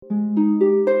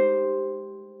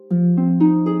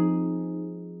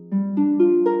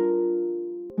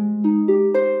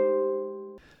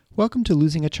Welcome to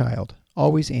Losing a Child,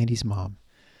 Always Andy's Mom.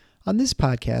 On this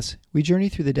podcast, we journey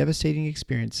through the devastating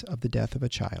experience of the death of a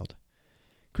child.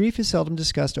 Grief is seldom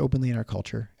discussed openly in our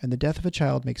culture, and the death of a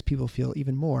child makes people feel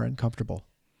even more uncomfortable.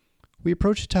 We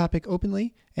approach the topic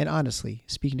openly and honestly,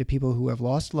 speaking to people who have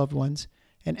lost loved ones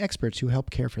and experts who help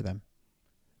care for them.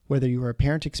 Whether you are a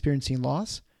parent experiencing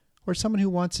loss or someone who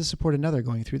wants to support another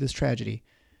going through this tragedy,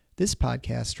 this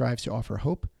podcast strives to offer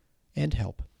hope and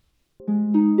help.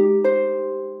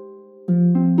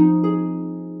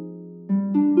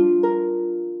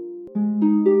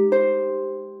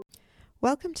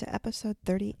 Welcome to episode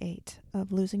 38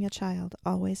 of Losing a Child,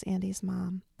 Always Andy's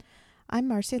Mom. I'm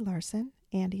Marcy Larson,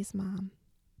 Andy's mom.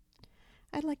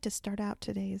 I'd like to start out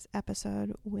today's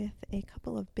episode with a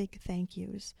couple of big thank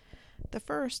yous. The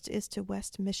first is to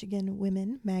West Michigan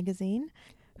Women magazine,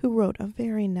 who wrote a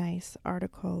very nice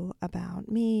article about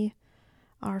me,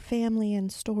 our family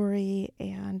and story,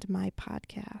 and my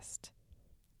podcast.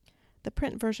 The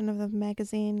print version of the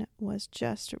magazine was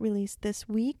just released this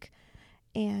week,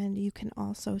 and you can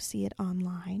also see it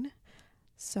online.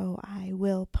 So I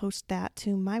will post that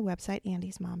to my website,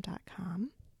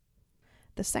 andysmom.com.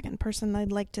 The second person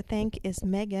I'd like to thank is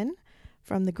Megan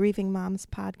from the Grieving Moms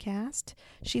podcast.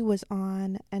 She was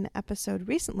on an episode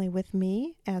recently with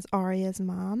me as Aria's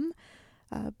mom,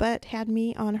 but had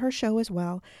me on her show as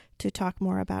well to talk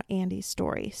more about Andy's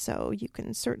story. So you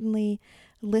can certainly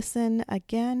listen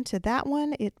again to that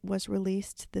one. It was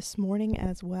released this morning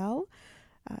as well.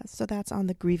 So that's on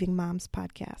the Grieving Moms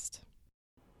podcast.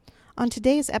 On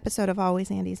today's episode of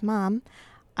Always Andy's Mom,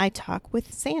 I talk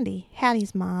with Sandy,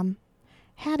 Hattie's mom.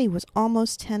 Hattie was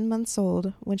almost 10 months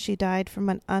old when she died from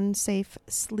an unsafe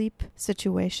sleep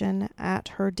situation at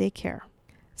her daycare.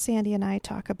 Sandy and I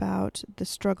talk about the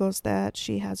struggles that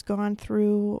she has gone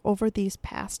through over these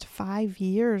past 5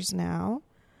 years now.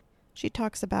 She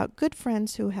talks about good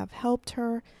friends who have helped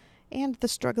her and the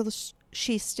struggles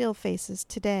she still faces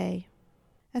today,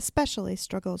 especially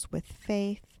struggles with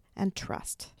faith and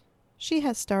trust. She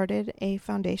has started a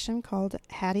foundation called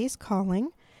Hattie's Calling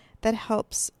that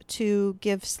helps to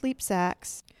give sleep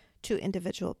sacks to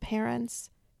individual parents,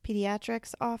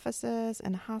 pediatrics offices,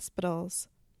 and hospitals.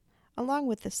 Along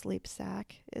with the sleep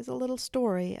sack is a little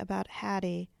story about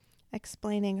Hattie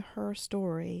explaining her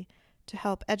story to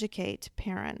help educate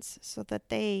parents so that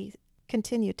they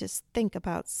continue to think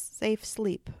about safe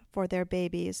sleep for their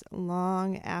babies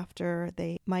long after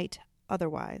they might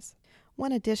otherwise.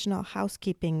 One additional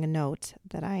housekeeping note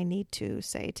that I need to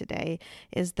say today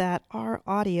is that our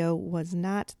audio was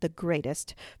not the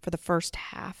greatest for the first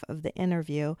half of the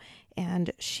interview,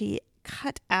 and she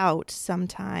cut out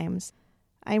sometimes.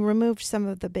 I removed some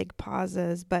of the big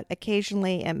pauses, but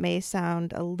occasionally it may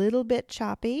sound a little bit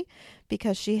choppy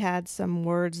because she had some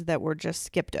words that were just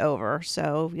skipped over.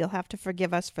 So you'll have to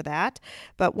forgive us for that.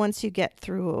 But once you get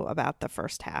through about the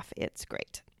first half, it's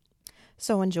great.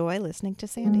 So enjoy listening to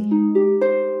Sandy.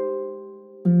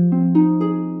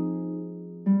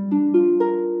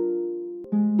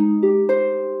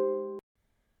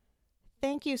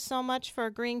 Thank you so much for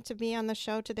agreeing to be on the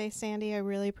show today, Sandy. I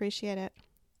really appreciate it.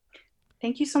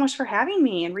 Thank you so much for having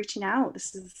me and reaching out.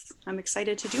 I'm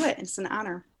excited to do it. It's an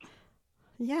honor.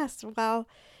 Yes, well,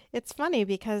 it's funny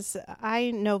because I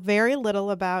know very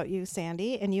little about you,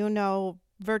 Sandy, and you know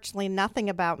virtually nothing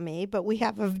about me, but we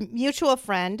have a mutual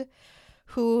friend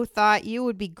who thought you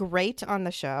would be great on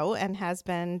the show and has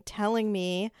been telling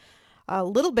me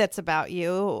little bits about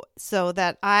you so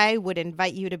that I would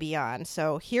invite you to be on.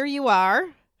 So here you are,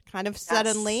 kind of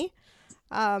suddenly.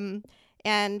 Yes.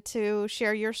 And to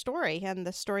share your story and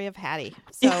the story of Hattie.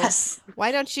 So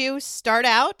Why don't you start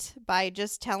out by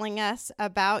just telling us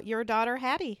about your daughter,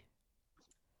 Hattie?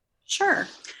 Sure.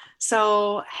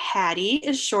 So Hattie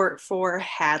is short for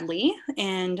Hadley,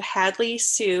 and Hadley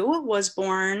Sue was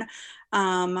born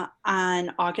on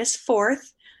August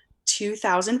 4th,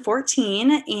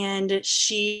 2014, and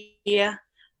she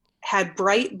had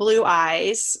bright blue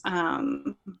eyes,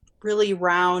 really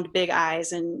round, big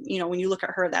eyes. And, when you look at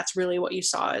her, that's really what you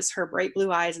saw is her bright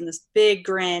blue eyes and this big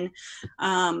grin.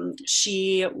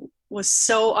 She was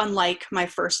so unlike my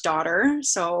first daughter.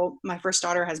 So my first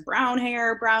daughter has brown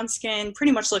hair, brown skin,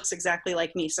 pretty much looks exactly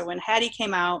like me. So when Hattie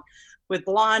came out with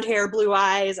blonde hair, blue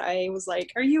eyes, I was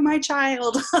like, are you my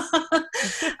child?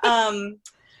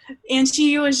 And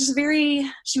she was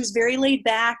very laid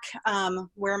back,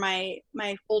 where my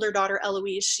older daughter,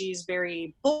 Eloise, she's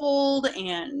very bold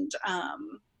and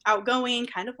outgoing,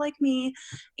 kind of like me.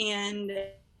 And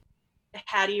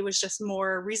Hattie was just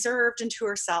more reserved into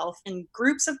herself in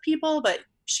groups of people, but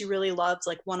She really loved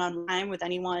like one-on-one time with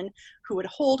anyone who would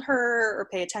hold her or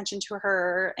pay attention to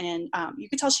her. And you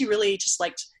could tell she really just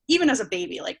liked, even as a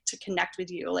baby, like to connect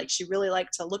with you. Like she really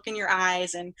liked to look in your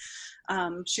eyes, and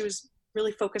she was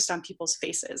really focused on people's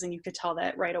faces, and you could tell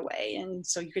that right away. And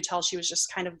so you could tell she was just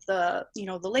kind of the, you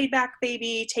know, the laid back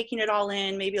baby, taking it all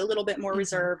in, maybe a little bit more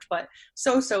reserved, but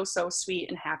so sweet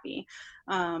and happy.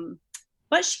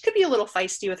 But she could be a little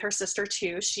feisty with her sister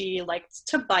too. She liked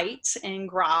to bite and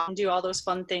growl and do all those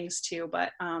fun things too.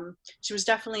 But she was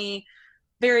definitely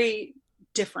very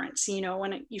different. So, you know,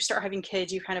 when you start having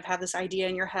kids, you kind of have this idea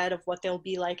in your head of what they'll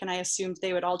be like. And I assumed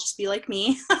they would all just be like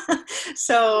me.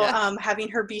 So having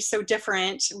her be so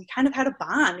different, we kind of had a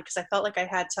bond, because I felt like I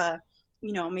had to,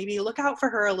 you know, maybe look out for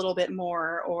her a little bit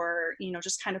more, or, you know,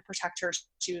 just kind of protect her.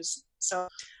 She was so,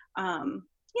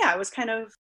 it was kind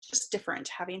of just different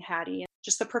having Hattie,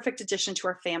 just the perfect addition to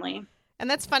our family. And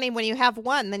that's funny, when you have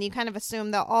one, then you kind of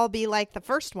assume they'll all be like the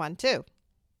first one too.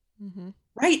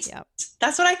 Right. Yep.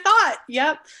 That's what I thought.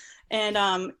 Yep.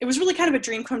 And it was really kind of a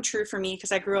dream come true for me,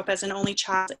 because I grew up as an only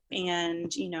child,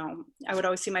 and, you know, I would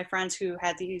always see my friends who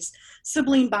had these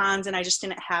sibling bonds, and I just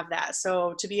didn't have that.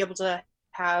 So to be able to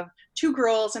have two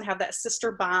girls and have that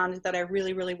sister bond that I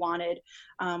really, really wanted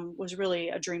was really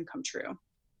a dream come true.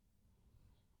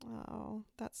 Oh,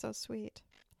 that's so sweet.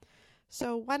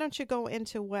 So why don't you go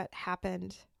into what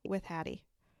happened with Hattie?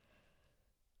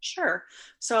 Sure.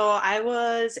 So I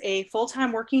was a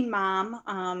full-time working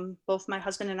mom. Both my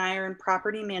husband and I are in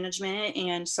property management,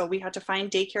 and so we had to find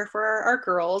daycare for our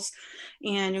girls.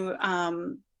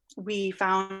 And we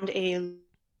found a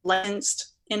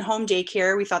licensed in-home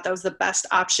daycare. We thought that was the best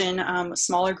option, a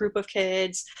smaller group of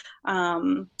kids.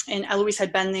 And Eloise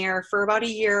had been there for about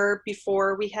a year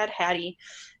before we had Hattie.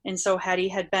 And so Hattie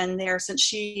had been there since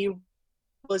she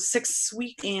was 6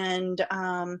 weeks, and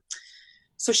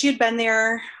so she had been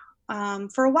there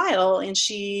for a while, and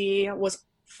she was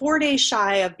 4 days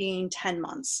shy of being 10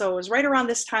 months. So it was right around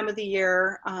this time of the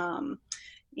year.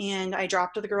 And I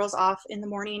dropped the girls off in the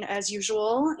morning as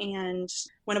usual, and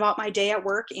went about my day at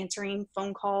work, answering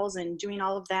phone calls and doing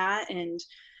all of that. And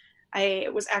I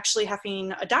was actually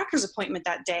having a doctor's appointment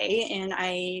that day, and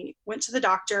I went to the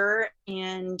doctor,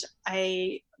 and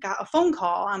I got a phone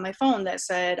call on my phone that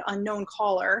said unknown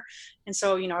caller. And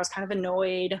so, you know, I was kind of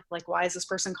annoyed, like, why is this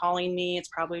person calling me? It's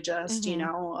probably just, you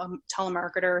know, a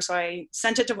telemarketer. So I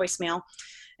sent it to voicemail,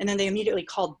 and then they immediately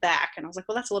called back, and I was like,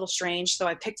 well, that's a little strange. So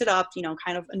I picked it up, you know,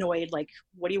 kind of annoyed, like,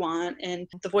 what do you want? And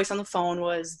the voice on the phone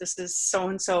was, this is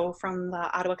so-and-so from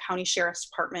the Ottawa County Sheriff's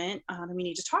Department, and we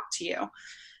need to talk to you.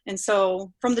 And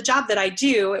so from the job that I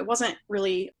do, it wasn't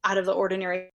really out of the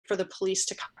ordinary for the police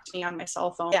to contact me on my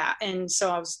cell phone. Yeah. And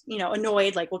so I was, you know,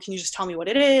 annoyed, like, well, can you just tell me what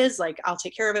it is? Like, I'll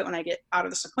take care of it when I get out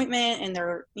of this appointment. And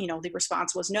their, you know, the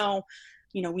response was, no,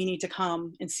 you know, we need to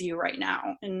come and see you right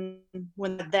now. And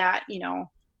when that, you know,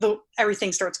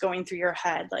 everything starts going through your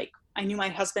head. Like, I knew my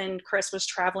husband, Chris, was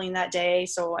traveling that day.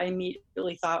 So I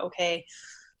immediately thought, okay,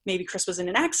 maybe Chris was in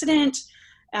an accident.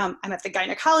 I'm at the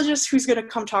gynecologist, who's going to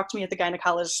come talk to me at the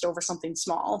gynecologist over something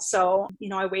small. So, you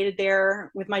know, I waited there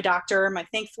with my doctor.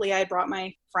 Thankfully, I brought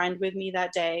my friend with me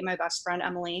that day, my best friend,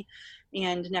 Emily.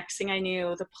 And next thing I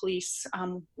knew, the police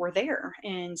were there.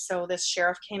 And so this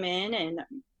sheriff came in, and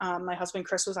my husband,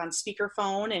 Chris, was on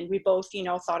speakerphone, and we both, you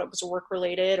know, thought it was work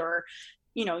related, or,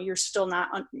 you know, you're still not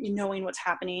knowing what's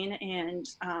happening. And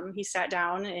he sat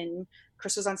down, and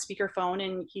Chris was on speakerphone,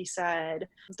 and he said,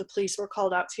 the police were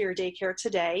called out to your daycare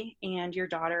today, and your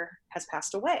daughter has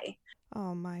passed away.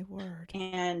 Oh, my word.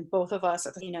 And both of us,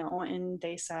 you know, and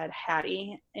they said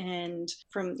Hattie. And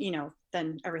from, you know,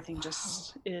 then everything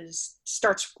just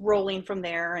starts rolling from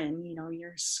there, and, you know,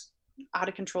 you're out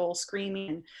of control, screaming.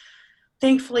 And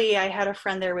thankfully, I had a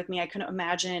friend there with me. I couldn't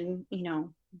imagine, you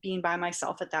know, being by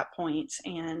myself at that point.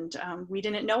 And we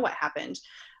didn't know what happened.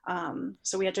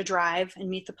 So we had to drive and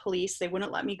meet the police. They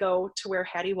wouldn't let me go to where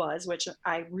Hattie was, which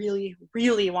I really,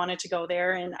 really wanted to go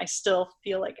there. And I still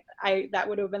feel like that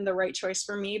would have been the right choice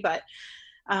for me. But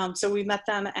so we met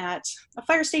them at a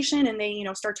fire station, and they, you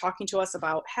know, start talking to us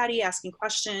about Hattie, asking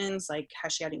questions like,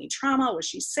 has she had any trauma? Was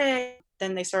she sick?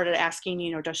 Then they started asking,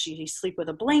 you know, does she sleep with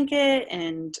a blanket?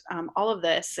 And all of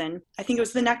this. And I think it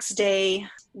was the next day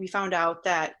we found out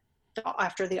that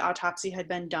after the autopsy had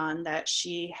been done, that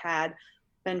she had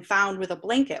been found with a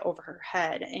blanket over her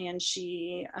head, and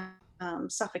she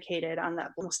suffocated on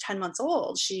that, almost 10 months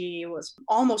old. She was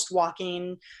almost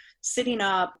walking, sitting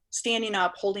up, standing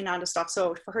up, holding on to stuff.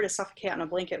 So for her to suffocate on a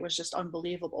blanket was just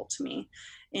unbelievable to me.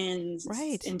 And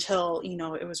Right. until,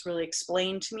 it was really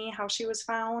explained to me how she was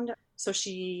found. So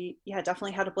she,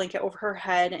 definitely had a blanket over her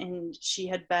head, and she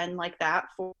had been like that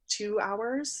for 2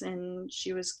 hours, and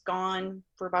she was gone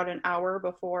for about an hour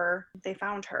before they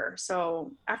found her.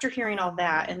 So after hearing all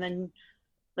that, and then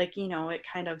it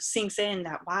kind of sinks in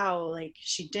that, wow, like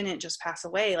she didn't just pass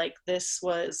away. Like this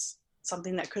was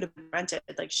something that could have been prevented.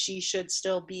 Like she should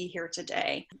still be here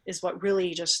today, is what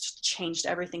really just changed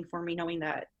everything for me, knowing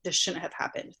that this shouldn't have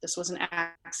happened. This was an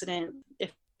accident.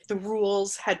 If the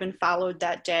rules had been followed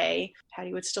that day,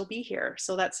 Hattie would still be here.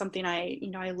 So that's something I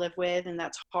live with, and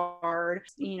that's hard,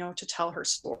 to tell her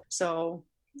story. So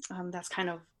that's kind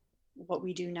of what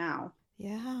we do now.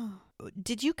 Yeah.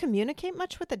 Did you communicate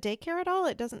much with the daycare at all?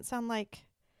 It doesn't sound like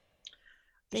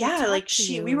they like talked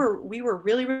to you. we were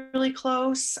really, really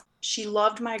close. She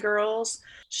loved my girls.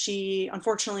 She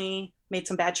unfortunately made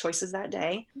some bad choices that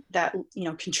day that,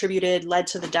 led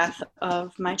to the death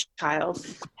of my child.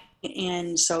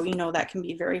 And so, that can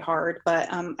be very hard,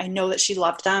 but I know that she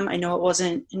loved them. I know it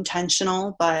wasn't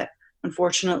intentional, but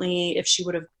unfortunately, if she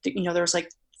would have, there was like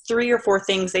 3 or 4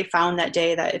 things they found that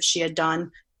day that if she had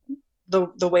done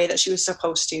the way that she was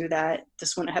supposed to, that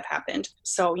this wouldn't have happened.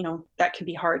 So, that can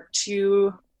be hard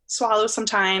to swallow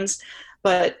sometimes,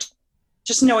 but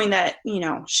just knowing that,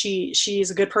 she is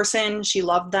a good person. She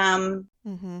loved them.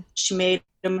 Mm-hmm. She made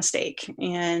a mistake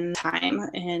in time.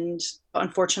 And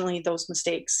unfortunately those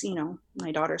mistakes,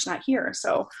 my daughter's not here.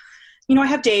 So, I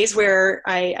have days where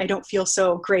I don't feel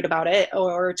so great about it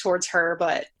or towards her,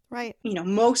 but right.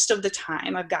 Most of the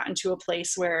time I've gotten to a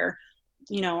place where,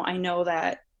 I know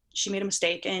that she made a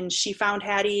mistake and she found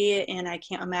Hattie, and I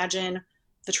can't imagine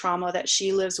the trauma that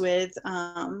she lives with,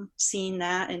 seeing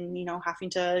that and,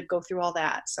 having to go through all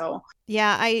that. So,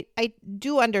 yeah, I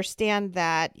do understand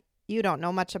that. You don't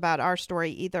know much about our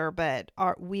story either, but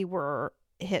we were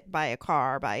hit by a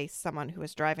car by someone who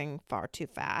was driving far too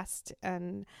fast,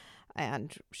 and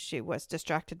she was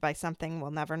distracted by something.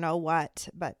 We'll never know what,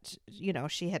 but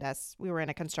she hit us. We were in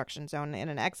a construction zone in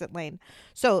an exit lane,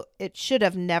 so it should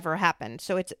have never happened.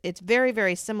 So it's very,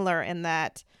 very similar in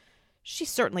that she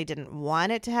certainly didn't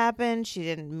want it to happen. She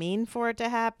didn't mean for it to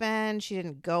happen. She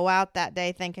didn't go out that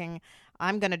day thinking,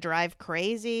 I'm going to drive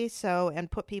crazy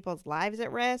and put people's lives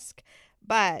at risk.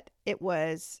 But it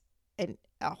was a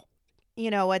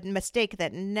mistake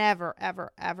that never,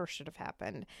 ever, ever should have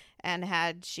happened. And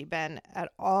had she been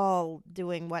at all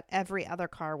doing what every other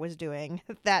car was doing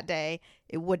that day,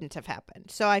 it wouldn't have happened.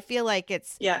 So I feel like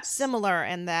it's similar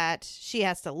in that she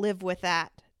has to live with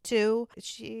that too.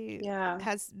 She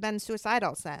has been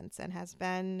suicidal since and has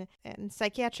been in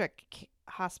psychiatric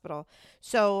hospital.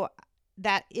 So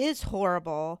that is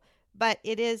horrible, but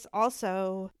it is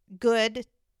also good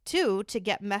too to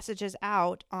get messages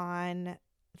out on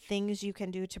things you can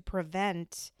do to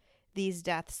prevent these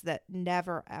deaths that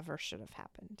never, ever should have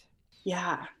happened.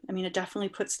 Yeah. I mean, it definitely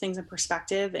puts things in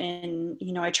perspective. And,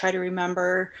 I try to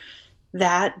remember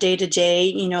that day to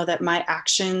day, that my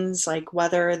actions, like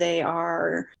whether they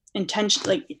are intention,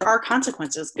 like are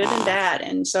consequences, good and bad.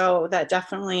 And so that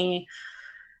definitely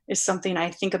is something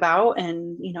I think about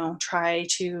and, try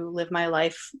to live my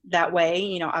life that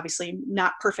way, obviously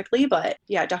not perfectly, but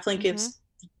yeah, it definitely gives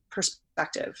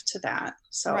perspective to that.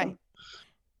 So, right.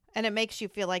 And it makes you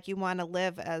feel like you want to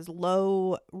live as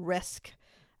low risk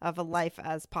of a life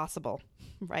as possible.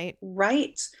 Right.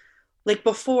 Right. Like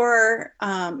before,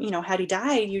 Hattie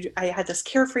died, I had this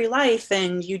carefree life,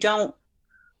 and you don't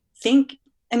think,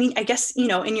 I mean, I guess,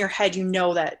 in your head,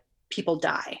 that people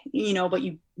die, but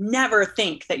you never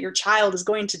think that your child is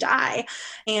going to die.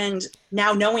 And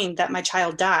now knowing that my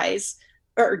child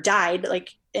died,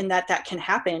 like, and that can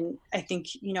happen, I think,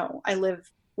 I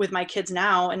live with my kids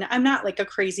now, and I'm not like a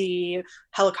crazy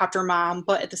helicopter mom,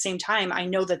 but at the same time, I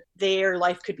know that their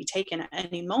life could be taken at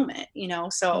any moment,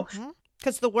 so.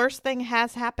 Because the worst thing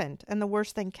has happened, and the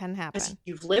worst thing can happen.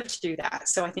 You've lived through that.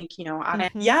 So I think,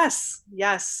 yes.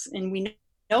 And we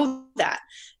know that.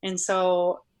 And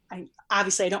so I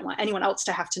don't want anyone else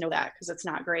to have to know that, because it's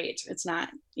not great. It's not,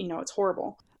 it's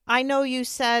horrible. I know you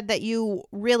said that you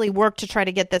really work to try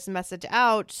to get this message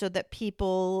out so that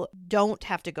people don't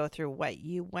have to go through what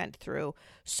you went through.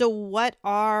 So what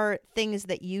are things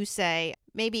that you say,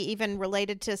 maybe even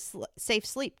related to safe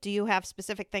sleep? Do you have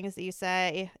specific things that you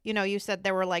say? You said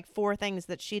there were like 4 things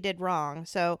that she did wrong.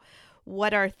 So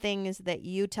what are things that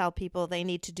you tell people they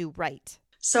need to do right?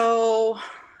 So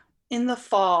in the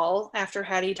fall, after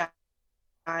Hattie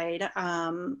died,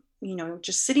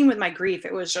 just sitting with my grief,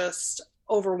 it was just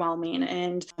overwhelming.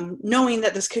 And knowing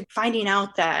that finding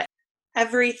out that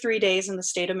every 3 days in the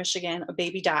state of Michigan, a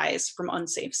baby dies from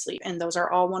unsafe sleep. And those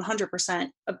are all 100%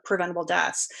 preventable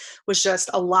deaths, was just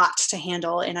a lot to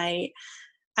handle. And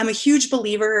I'm a huge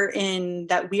believer in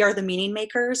that we are the meaning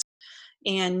makers.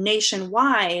 And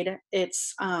nationwide,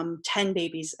 it's 10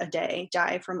 babies a day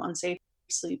die from unsafe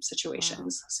sleep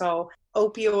situations. Wow. So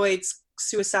opioids,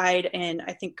 suicide, and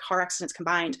I think car accidents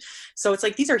combined. So it's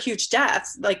like, these are huge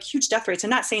deaths, like huge death rates.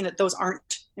 I'm not saying that those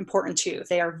aren't important too.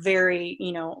 They are very,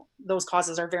 those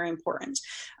causes are very important.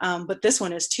 But this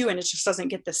one is too, and it just doesn't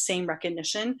get the same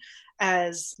recognition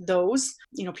as those.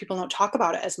 People don't talk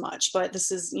about it as much, but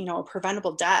this is, a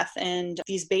preventable death, and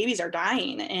these babies are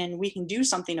dying, and we can do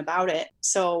something about it.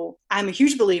 So I'm a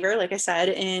huge believer, like I said,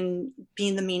 in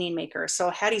being the meaning maker. So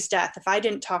Hattie's death, if I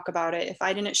didn't talk about it, if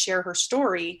I didn't share her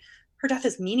story, her death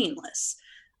is meaningless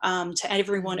to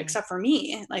everyone except for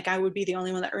me. Like, I would be the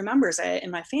only one that remembers it in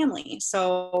my family.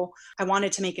 So I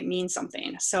wanted to make it mean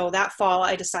something. So that fall,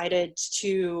 I decided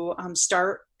to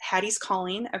start Hattie's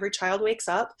Calling. Every child wakes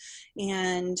up,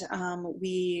 and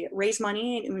we raise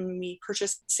money and we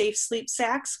purchase Safe Sleep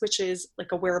Sacks, which is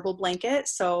like a wearable blanket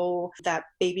so that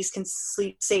babies can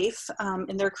sleep safe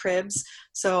in their cribs.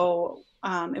 So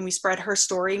and we spread her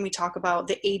story, and we talk about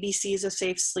the ABCs of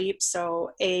safe sleep. So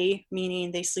A,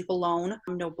 meaning they sleep alone,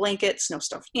 no blankets, no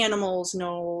stuffed animals,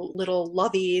 no little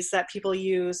loveys that people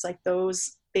use. Like,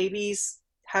 those babies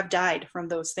have died from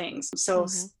those things. So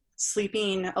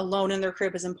sleeping alone in their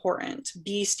crib is important.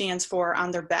 B stands for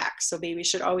on their back. So babies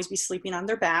should always be sleeping on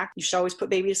their back. You should always put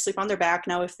babies to sleep on their back.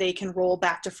 Now, if they can roll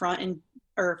back to front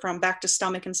or from back to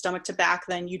stomach and stomach to back,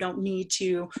 then you don't need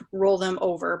to roll them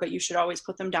over, but you should always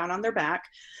put them down on their back.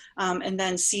 And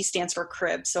then C stands for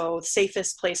crib. So the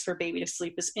safest place for baby to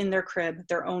sleep is in their crib,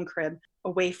 their own crib,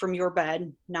 away from your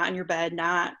bed, not in your bed,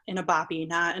 not in a boppy,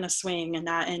 not in a swing, and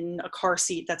not in a car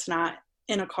seat that's not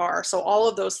in a car. So all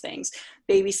of those things,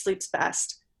 baby sleeps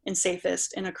best and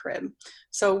safest in a crib.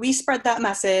 So we spread that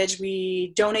message.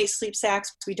 We donate sleep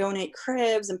sacks, we donate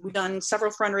cribs, and we've done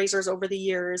several fundraisers over the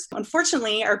years.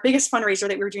 Unfortunately, our biggest fundraiser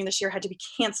that we were doing this year had to be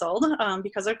canceled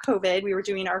because of COVID. We were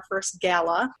doing our first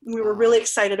gala. We were really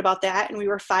excited about that, and we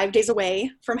were 5 days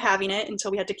away from having it until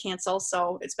we had to cancel.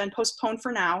 So it's been postponed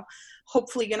for now.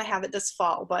 Hopefully going to have it this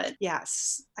fall. But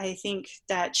yes, I think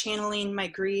that channeling my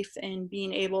grief and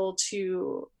being able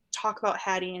to talk about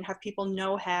Hattie and have people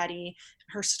know Hattie,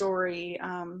 her story,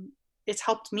 it's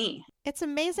helped me. It's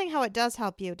amazing how it does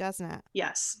help you, doesn't it?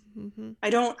 Yes.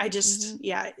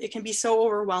 It can be so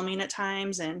overwhelming at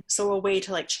times. And so a way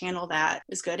to like channel that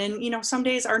is good. And, some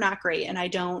days are not great, and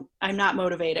I'm not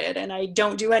motivated, and I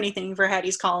don't do anything for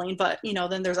Hattie's Calling. But,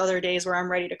 then there's other days where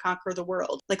I'm ready to conquer the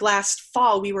world. Like last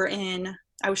fall,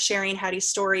 I was sharing Hattie's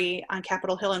story on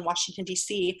Capitol Hill in Washington,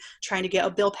 D.C., trying to get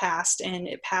a bill passed, and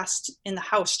it passed in the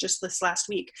House just this last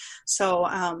week. So,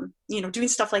 doing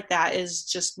stuff like that is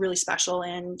just really special.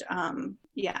 And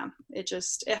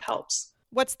it helps.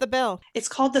 What's the bill? It's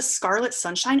called the Scarlet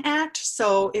Sunshine Act.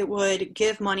 So it would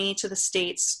give money to the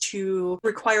states to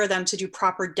require them to do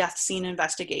proper death scene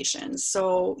investigations.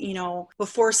 So,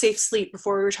 before we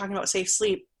were talking about safe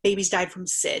sleep, babies died from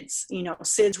SIDS.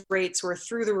 SIDS rates were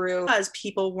through the roof because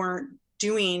people weren't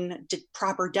doing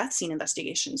proper death scene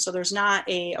investigations. So there's not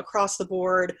across the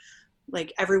board,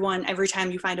 like every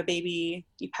time you find a baby,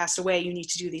 you passed away, you need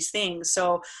to do these things.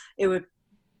 So it would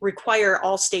require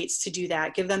all states to do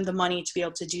that, give them the money to be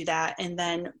able to do that, and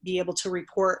then be able to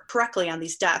report correctly on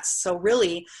these deaths. So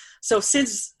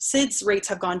SIDS rates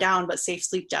have gone down, but safe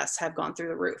sleep deaths have gone through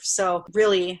the roof. So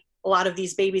really, a lot of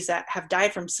these babies that have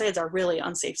died from SIDS are really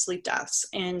unsafe sleep deaths.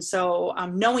 And so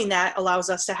knowing that allows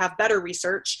us to have better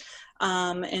research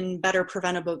and better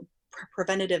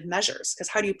preventative measures, because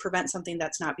how do you prevent something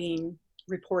that's not being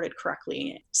reported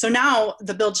correctly? So now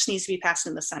the bill just needs to be passed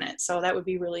in the Senate. So that would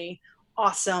be really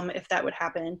awesome if that would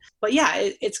happen. But yeah,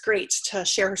 it's great to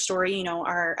share her story.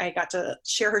 I got to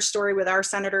share her story with our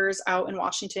senators out in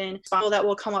Washington. People that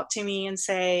will come up to me and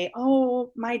say,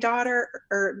 "Oh, my daughter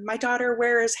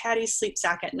wears Hattie's sleep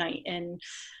sack at night," and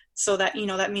so that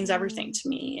that means everything to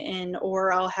me.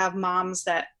 Or I'll have moms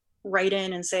that write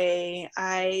in and say,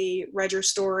 "I read your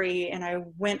story and I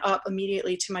went up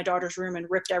immediately to my daughter's room and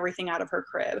ripped everything out of her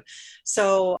crib."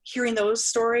 So hearing those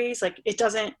stories, like, it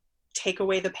doesn't take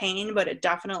away the pain, but it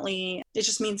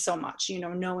just means so much,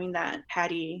 knowing that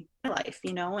Hattie life,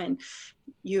 and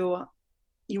you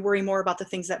worry more about the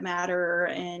things that matter,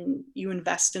 and you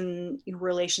invest in your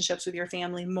relationships with your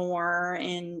family more,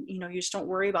 and you just don't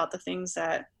worry about the things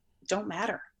that don't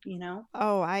matter.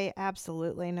 Oh, I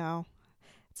absolutely know.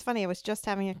 It's funny, I was just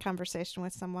having a conversation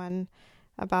with someone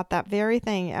about that very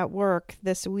thing at work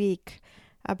this week.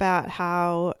 about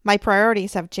how my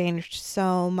priorities have changed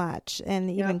so much. And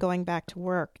even Yep. going back to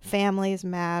work, families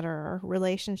matter,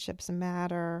 relationships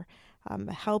matter,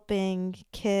 helping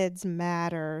kids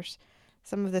matters.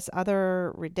 Some of this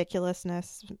other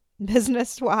ridiculousness,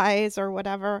 business wise or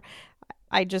whatever,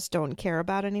 I just don't care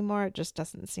about anymore. It just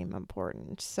doesn't seem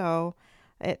important. So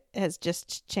it has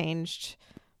just changed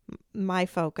my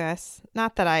focus.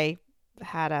 Not that I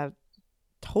had a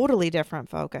totally different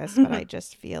focus, but I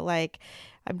just feel like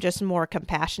I'm just more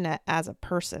compassionate as a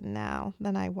person now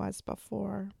than I was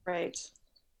before. Right.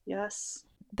 Yes.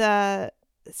 The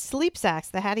sleep sacks,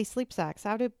 the Hattie sleep sacks,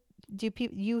 how do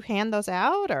you hand those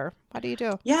out, or what do you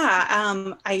do? Yeah,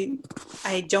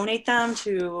 I donate them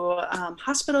to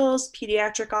hospitals,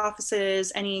 pediatric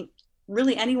offices,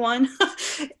 anyone,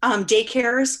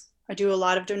 daycares. I do a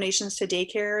lot of donations to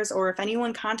daycares, or if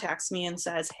anyone contacts me and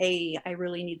says, "Hey, I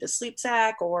really need the sleep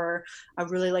sack," or "I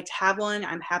really like to have one,"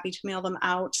 I'm happy to mail them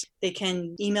out. They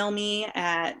can email me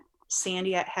at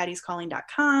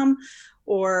sandy@hattiescalling.com,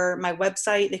 or my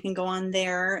website. They can go on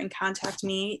there and contact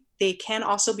me. They can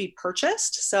also be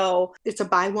purchased. So it's a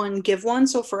buy one, give one.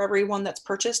 So for every one that's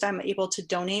purchased, I'm able to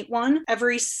donate one.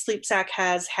 Every sleep sack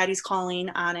has Hattie's Calling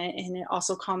on it. And it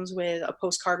also comes with a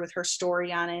postcard with her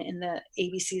story on it and the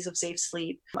ABCs of safe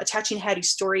sleep. Attaching Hattie's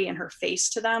story and her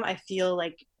face to them, I feel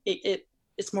like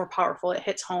it's more powerful. It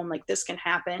hits home, like this can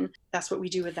happen. That's what we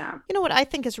do with them. You know what I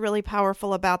think is really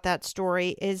powerful about that story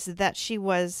is that she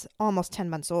was almost 10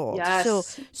 months old.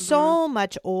 Yes. So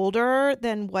much older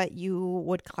than what you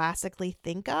would classically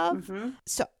think of.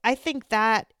 So I think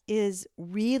that is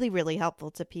really, really helpful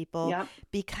to people. Yep.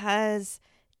 Because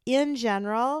in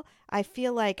general, I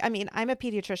feel like, I mean, I'm a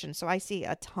pediatrician, so I see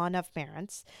a ton of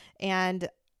parents, and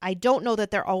I don't know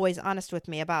that they're always honest with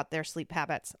me about their sleep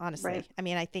habits, honestly. Right. I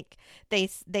mean, I think they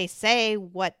say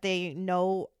what they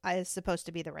know is supposed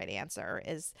to be the right answer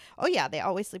is, oh yeah, they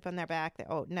always sleep on their back. They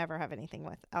never have anything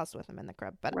else with them in the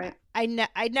crib. But Right.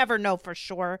 I never know for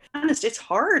sure. Honest, it's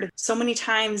hard. So many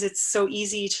times it's so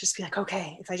easy to just be like,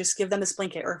 okay, if I just give them this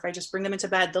blanket or if I just bring them into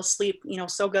bed, they'll sleep,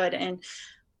 so good. And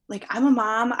like, I'm a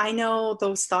mom. I know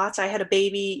those thoughts. I had a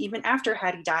baby even after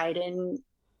Hattie died, and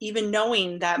even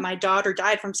knowing that my daughter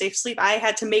died from safe sleep, I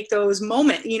had to make those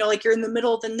moments, like you're in the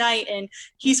middle of the night and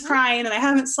he's crying and I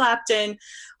haven't slept, and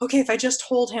okay, if I just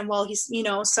hold him while he's,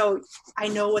 so I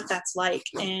know what that's like.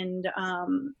 And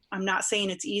I'm not saying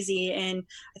it's easy. And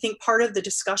I think part of the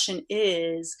discussion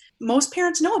is most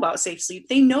parents know about safe sleep.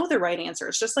 They know the right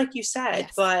answers, just like you said,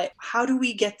 Yes. But how do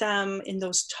we get them in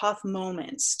those tough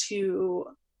moments to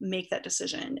make that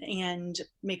decision and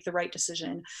make the right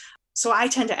decision? So I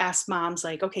tend to ask moms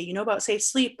like, okay, you know about safe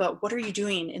sleep, but what are you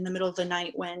doing in the middle of the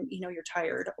night when, you're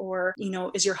tired? Or,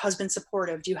 is your husband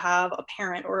supportive? Do you have a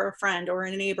parent or a friend or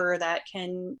a neighbor that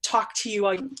can talk to you?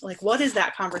 Like, what is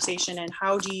that conversation and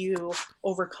how do you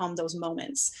overcome those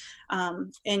moments?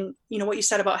 And what you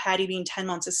said about Hattie being 10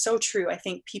 months is so true. I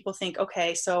think people think,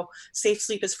 okay, so safe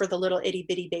sleep is for the little itty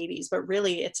bitty babies, but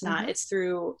really it's not. It's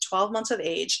through 12 months of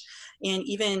age. And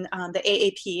even the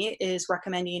AAP is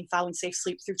recommending following safe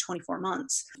sleep through 24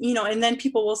 months. And then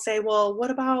people will say, well,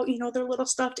 what about, their little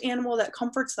stuffed animal that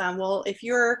comforts them? Well, if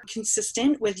you're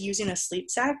consistent with using a sleep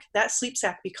sack, that sleep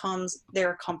sack becomes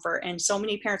their comfort. And so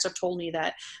many parents have told me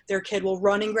that their kid will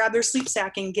run and grab their sleep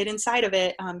sack and get inside of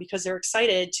it because they're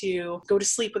excited to go to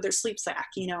sleep with their sleep sack,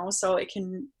 so it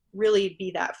can really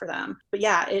be that for them. But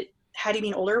yeah, Hattie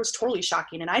being older was totally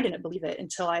shocking, and I didn't believe it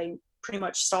until I pretty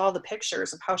much saw the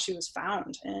pictures of how she was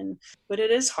found. But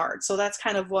it is hard. So that's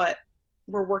kind of what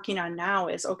we're working on now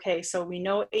is, okay, so we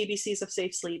know ABCs of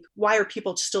safe sleep. Why are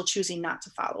people still choosing not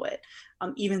to follow it,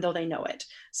 even though they know it?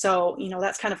 So,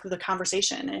 that's kind of the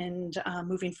conversation. And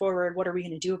moving forward, what are we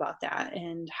going to do about that?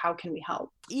 And how can we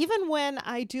help? Even when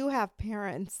I do have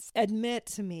parents admit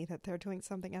to me that they're doing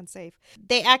something unsafe,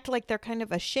 they act like they're kind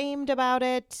of ashamed about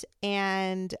it.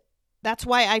 And that's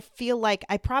why I feel like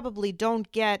I probably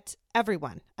don't get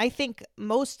everyone. I think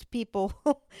most people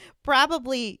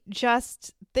probably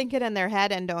just think it in their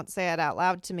head and don't say it out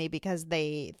loud to me because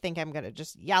they think I'm going to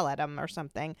just yell at them or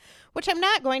something, which I'm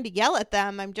not going to yell at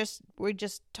them. We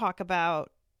just talk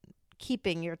about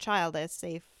keeping your child as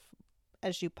safe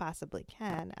as you possibly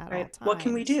can at all times. What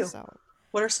can we do?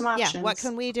 What are some options? Yeah, what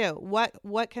can we do?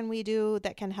 What can we do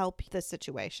that can help the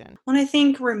situation? Well, I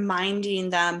think reminding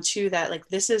them too that like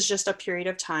this is just a period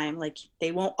of time. Like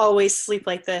they won't always sleep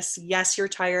like this. Yes, you're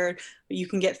tired, but you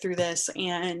can get through this.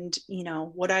 And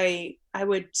what I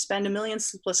would spend 1 million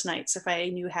sleepless nights if I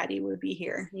knew Hattie would be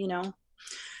here.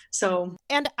 So,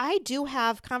 and I do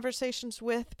have conversations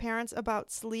with parents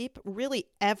about sleep really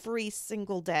every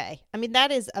single day. I mean,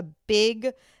 that is a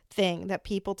big thing that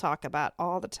people talk about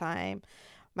all the time.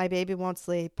 My baby won't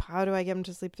sleep. How do I get him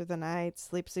to sleep through the night?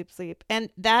 Sleep, sleep, sleep. And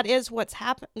that is what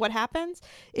happens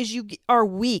is you are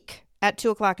weak at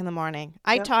 2:00 in the morning.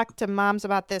 I Yep. talk to moms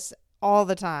about this all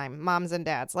the time, moms and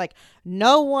dads. Like,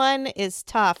 no one is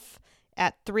tough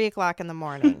at 3:00 in the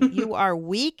morning. You are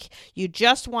weak. You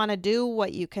just want to do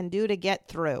what you can do to get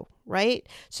through, right?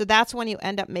 So that's when you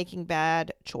end up making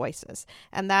bad choices.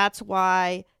 And that's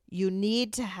why you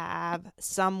need to have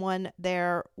someone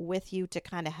there with you to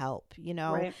kind of help,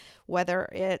 right. whether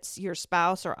it's your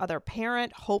spouse or other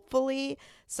parent. Hopefully,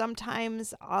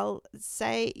 sometimes I'll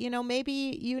say,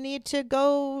 maybe you need to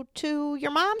go to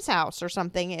your mom's house or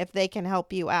something if they can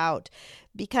help you out,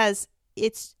 because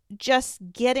it's just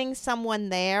getting someone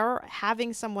there,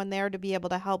 having someone there to be able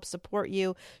to help support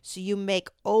you so you make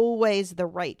always the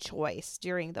right choice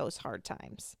during those hard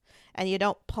times. And you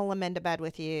don't pull them into bed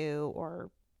with you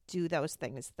or do those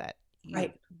things that you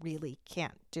Right. really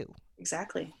can't do.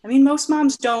 Exactly. I mean, most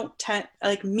moms don't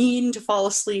mean to fall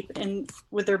asleep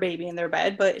with their baby in their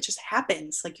bed, but it just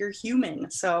happens. Like, you're human.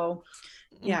 So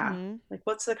yeah, like,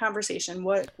 what's the conversation?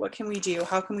 What can we do?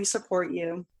 How can we support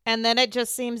you? And then it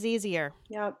just seems easier.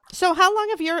 Yep. So how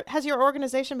long has your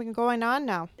organization been going on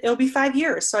now? It'll be 5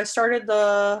 years. So I started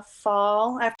the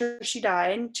fall after she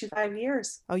died to 5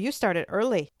 years. Oh, you started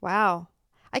early. Wow.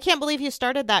 I can't believe you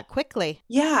started that quickly.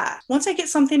 Yeah. Once I get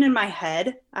something in my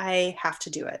head, I have to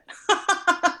do it.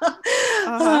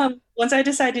 Once I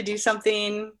decide to do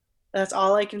something, that's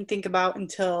all I can think about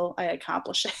until I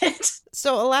accomplish it.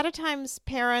 So a lot of times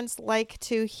parents like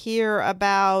to hear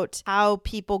about how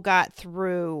people got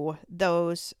through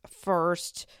those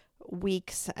first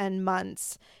weeks and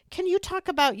months. Can you talk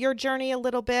about your journey a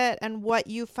little bit and what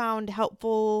you found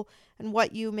helpful and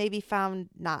what you maybe found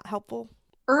not helpful?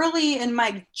 Early in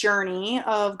my journey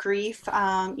of grief,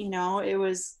 it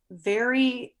was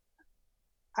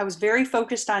I was very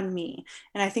focused on me.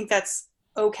 And I think that's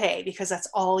okay, because that's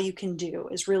all you can do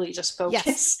is really just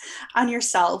focus on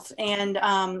yourself. And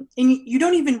you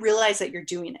don't even realize that you're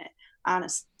doing it,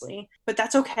 honestly, but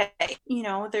that's okay.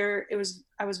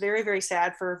 I was very, very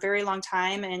sad for a very long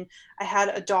time. And I had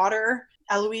a daughter,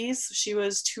 Eloise. She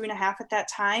was 2.5 at that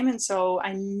time. And so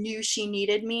I knew she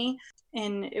needed me.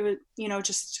 And it was,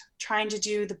 just trying to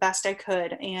do the best I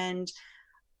could, and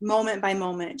moment by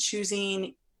moment,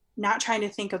 choosing, not trying to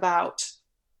think about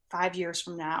 5 years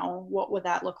from now, what would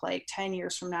that look like? 10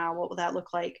 years from now, what would that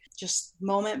look like? Just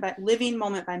living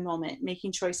moment by moment,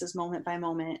 making choices moment by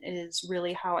moment is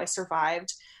really how I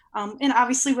survived. And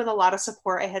obviously with a lot of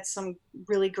support, I had some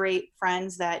really great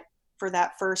friends that for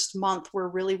that first month were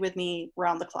really with me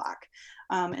around the clock.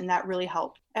 And that really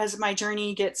helped. As my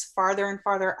journey gets farther and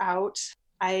farther out,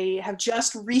 I have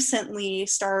just recently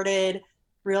started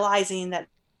realizing that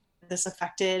this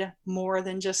affected more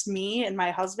than just me and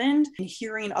my husband, and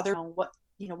hearing other what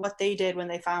they did when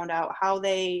they found out, how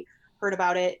they heard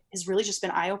about it, has really just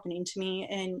been eye-opening to me.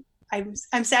 And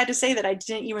I'm sad to say that I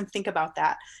didn't even think about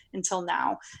that until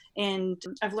now. And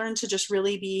I've learned to just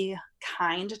really be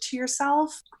kind to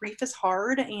yourself. Grief is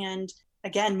hard. And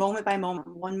again, moment by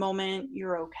moment, one moment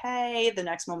you're okay, the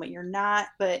next moment you're not,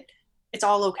 but it's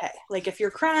all okay. Like, if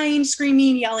you're crying,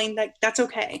 screaming, yelling, that's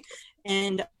okay.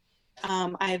 And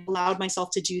I've allowed myself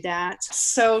to do that.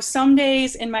 So some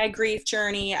days in my grief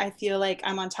journey, I feel like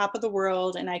I'm on top of the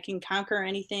world and I can conquer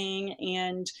anything.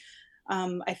 And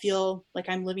I feel like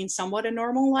I'm living somewhat a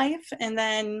normal life. And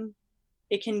then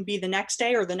it can be the next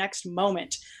day or the next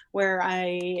moment where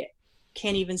I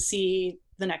can't even see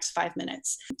the next 5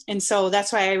 minutes. And so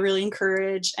that's why I really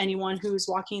encourage anyone who's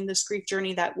walking this grief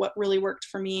journey that what really worked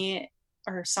for me,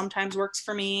 or sometimes works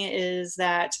for me, is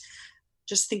that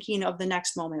just thinking of the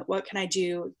next moment. What can I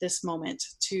do this moment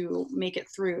to make it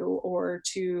through, or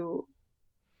to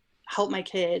help my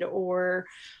kid, or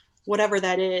whatever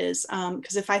that is?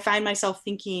 Because if I find myself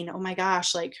thinking, oh my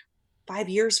gosh, like 5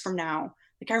 years from now,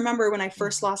 like I remember when I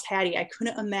first lost Hattie, I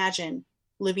couldn't imagine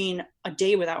living a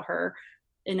day without her.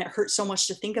 And it hurt so much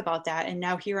to think about that. And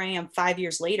now here I am 5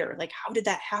 years later, like, how did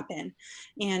that happen?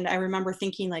 And I remember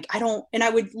thinking like, and I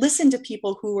would listen to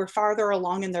people who were farther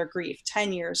along in their grief,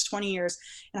 10 years, 20 years.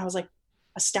 And I was like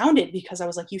astounded, because I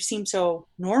was like, you seem so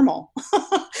normal,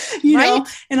 know?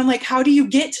 And I'm like, how do you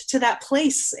get to that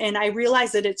place? And I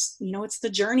realized that it's the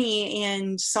journey,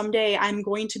 and someday I'm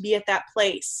going to be at that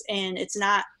place. And it's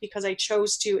not because I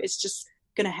chose to, it's just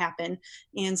going to happen.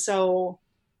 And so,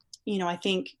 I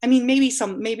think,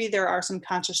 maybe there are some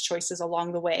conscious choices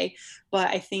along the way, but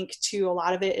I think too, a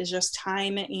lot of it is just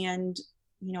time and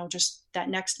just that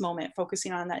next moment,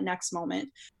 focusing on that next moment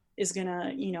is going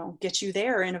to, get you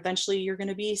there. And eventually you're going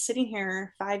to be sitting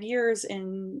here 5 years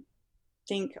and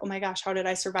think, oh my gosh, how did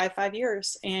I survive 5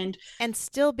 years? And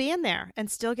still being there and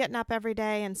still getting up every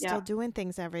day and still Yeah. doing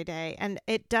things every day. And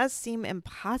it does seem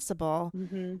impossible.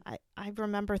 Mm-hmm. I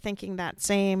remember thinking that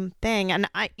same thing. And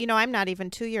I'm not even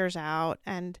 2 years out,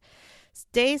 and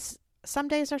some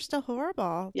days are still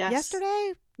horrible. Yes.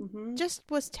 Yesterday Mm-hmm. just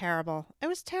was terrible. It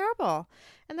was terrible.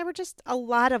 And there were just a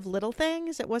lot of little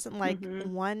things. It wasn't like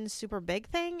Mm-hmm. one super big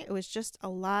thing. It was just a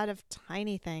lot of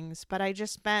tiny things. But I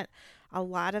just spent a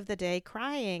lot of the day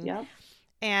crying. Yep.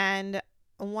 And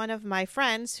one of my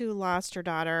friends who lost her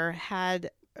daughter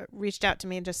had reached out to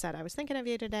me and just said, I was thinking of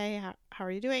you today. How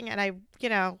are you doing? And I,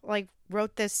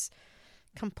 wrote this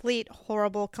complete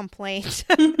horrible complaint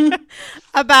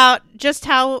about just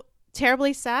how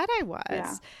terribly sad I was.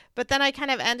 Yeah. But then I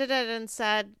kind of ended it and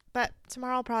said, but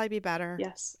tomorrow will probably be better.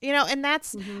 Yes. And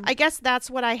that's, Mm-hmm. I guess that's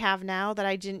what I have now that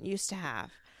I didn't used to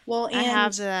have. Well, I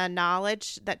have the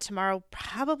knowledge that tomorrow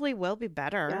probably will be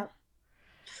better. Yep.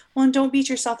 Well, and don't beat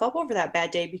yourself up over that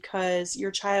bad day, because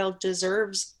your child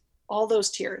deserves all those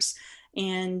tears.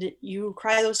 And you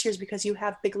cry those tears because you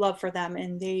have big love for them,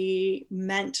 and they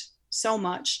meant so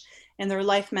much, and their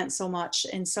life meant so much.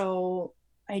 And so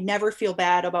I never feel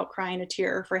bad about crying a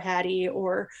tear for Hattie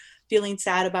or feeling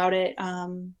sad about it,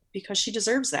 because she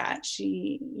deserves that.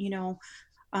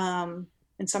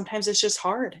 And sometimes it's just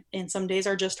hard, and some days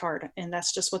are just hard, and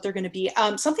that's just what they're going to be.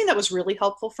 Something that was really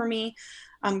helpful for me,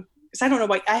 because I don't know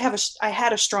why, I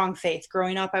had a strong faith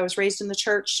growing up. I was raised in the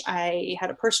church. I had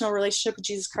a personal relationship with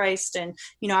Jesus Christ, and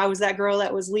I was that girl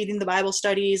that was leading the Bible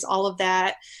studies, all of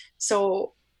that.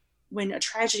 So when a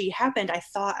tragedy happened, I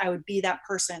thought I would be that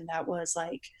person that was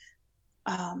like,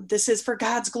 this is for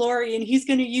God's glory and he's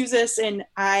going to use this. And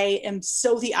I am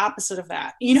so the opposite of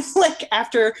that. Like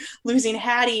after losing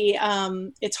Hattie,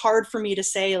 it's hard for me to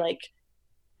say like,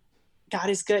 God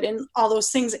is good and all those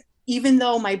things. Even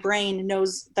though my brain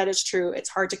knows that it's true, it's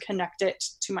hard to connect it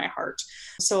to my heart.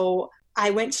 So I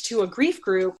went to a grief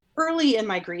group early in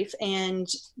my grief, and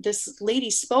this lady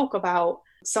spoke about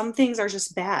some things are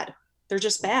just bad. They're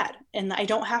just bad. And I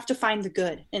don't have to find the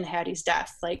good in Hattie's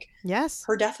death. Like, yes,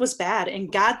 her death was bad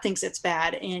and God thinks it's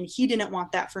bad and he didn't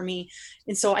want that for me.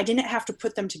 And so I didn't have to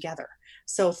put them together.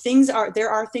 So there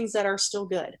are things that are still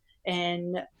good,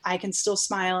 and I can still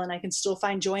smile and I can still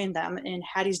find joy in them. And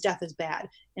Hattie's death is bad,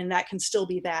 and that can still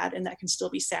be bad, and that can still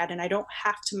be sad. And I don't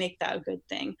have to make that a good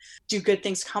thing. Do good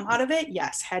things come out of it?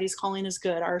 Yes. Hattie's calling is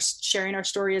good. Our sharing our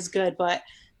story is good, but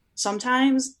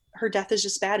sometimes her death is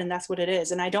just bad, and that's what it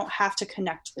is. And I don't have to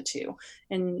connect the two.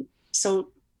 And so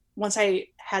once I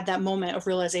had that moment of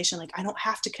realization, like I don't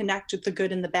have to connect with the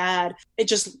good and the bad, it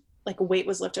just like a weight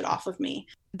was lifted off of me.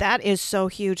 That is so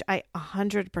huge. I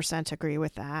 100% agree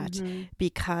with that, Mm-hmm.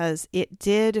 because it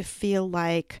did feel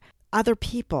like other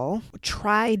people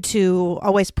tried to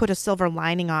always put a silver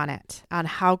lining on it, on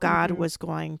how God Mm-hmm. was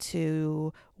going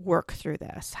to work through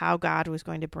this, how God was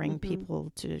going to bring Mm-hmm.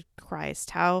 people to Christ,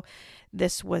 how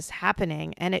this was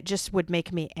happening. And it just would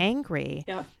make me angry.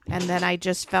 Yeah. And then I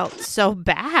just felt so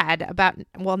bad about,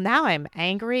 well, now I'm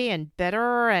angry and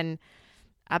bitter and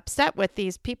upset with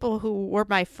these people who were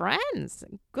my friends,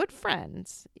 good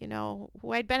friends,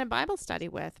 who I'd been in Bible study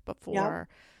with before.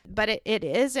 But it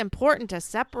is important to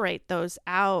separate those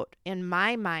out in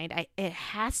my mind. It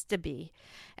has to be.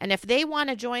 And if they want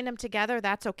to join them together,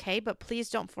 that's okay. But please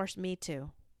don't force me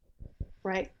to.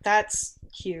 Right. That's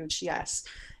huge. Yes.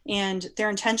 And their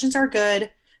intentions are good.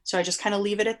 So I just kind of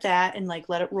leave it at that and like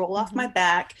let it roll off my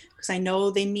back, because I know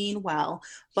they mean well.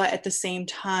 But at the same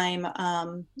time,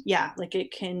 like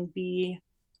it can be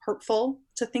hurtful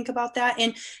to think about that.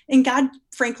 And God,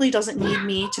 frankly, doesn't need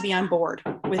me to be on board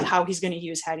with how he's going to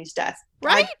use Hattie's death.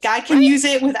 Right. God can use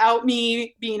it without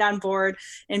me being on board,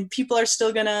 and people are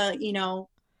still going to,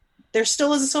 there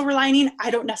still is a silver lining.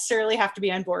 I don't necessarily have to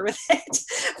be on board with it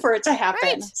for it to happen.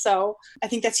 Right. So I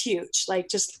think that's huge. Like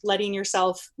just letting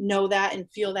yourself know that and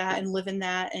feel that and live in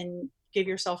that and give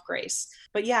yourself grace.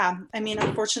 But yeah, I mean,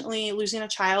 unfortunately, losing a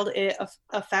child, it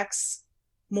affects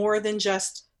more than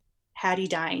just Hattie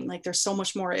dying. Like there's so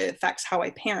much more. It affects how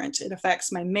I parent. It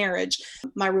affects my marriage,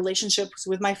 my relationships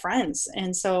with my friends.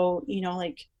 And so,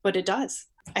 but it does.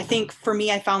 I think for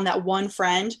me, I found that one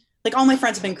friend. Like all my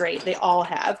friends have been great. They all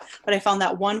have. But I found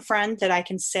that one friend that I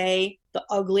can say the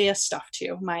ugliest stuff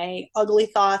to, my ugly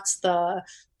thoughts, the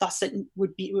thoughts that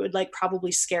would like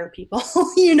probably scare people,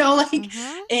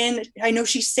 Mm-hmm. and I know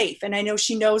she's safe, and I know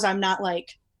she knows I'm not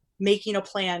like making a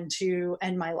plan to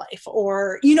end my life,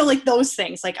 or, you know, like those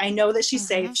things. Like, I know that she's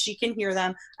safe. She can hear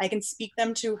them. I can speak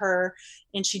them to her,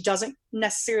 and she doesn't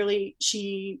necessarily,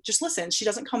 she just listens. She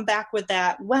doesn't come back with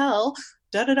that, well,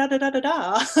 da da da da da da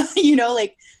da, you know,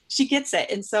 like she gets it.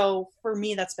 And so for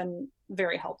me, that's been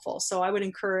very helpful. So I would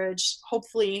encourage,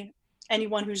 hopefully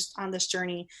anyone who's on this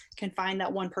journey can find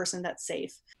that one person that's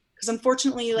safe. Because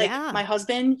unfortunately, like my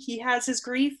husband, he has his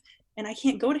grief, and I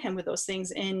can't go to him with those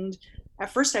things. And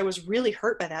at first I was really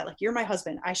hurt by that. Like, you're my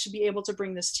husband, I should be able to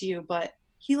bring this to you, but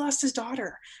he lost his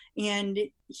daughter and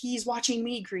he's watching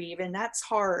me grieve, and that's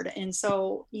hard. And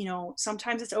so, you know,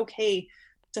 sometimes it's okay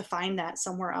to find that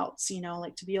somewhere else, you know,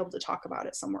 like to be able to talk about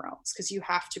it somewhere else, because you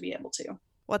have to be able to.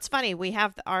 Well, it's funny. We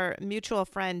have our mutual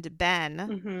friend,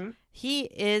 Ben. He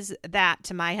is that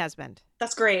to my husband.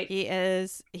 That's great. He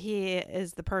is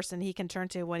the person he can turn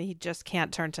to when he just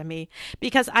can't turn to me,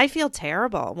 because I feel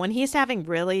terrible when he's having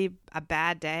really a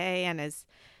bad day and is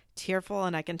tearful,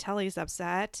 and I can tell he's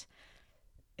upset.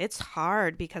 It's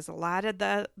hard because a lot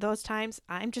of those times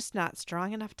I'm just not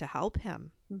strong enough to help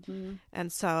him.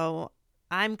 And so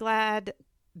I'm glad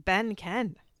Ben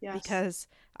can, because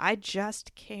I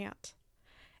just can't.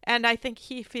 And I think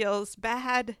he feels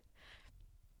bad,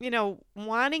 you know,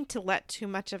 wanting to let too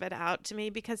much of it out to me,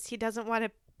 because he doesn't want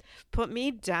to put me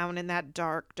down in that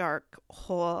dark, dark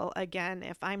hole again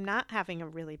if I'm not having a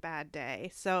really bad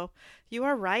day. So you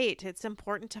are right. It's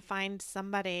important to find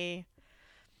somebody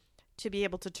to be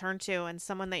able to turn to, and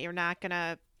someone that you're not going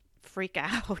to freak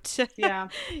out. Yeah.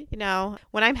 You know,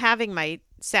 when I'm having my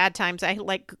sad times, I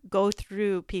like go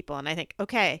through people and I think,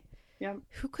 okay,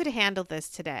 who could handle this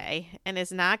today and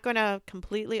is not going to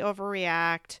completely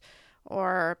overreact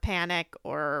or panic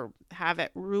or have it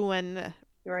ruin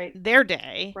their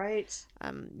day. Right.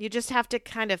 You just have to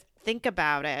kind of think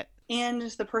about it. And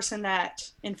the person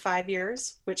that in 5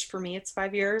 years, which for me it's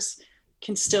 5 years,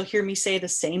 can still hear me say the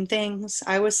same things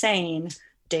I was saying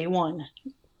day one,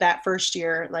 that first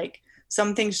year. Like,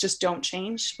 some things just don't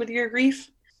change with your grief.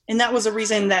 And that was a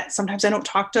reason that sometimes I don't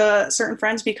talk to certain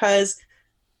friends, because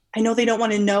I know they don't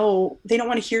want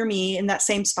to hear me in that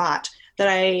same spot, that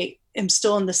I am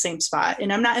still in the same spot.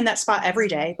 And I'm not in that spot every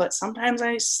day, but sometimes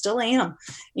I still am.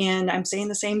 And I'm saying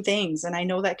the same things. And I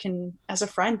know that can, as a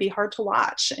friend, be hard to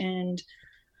watch. And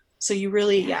so you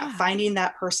really, finding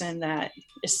that person that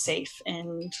is safe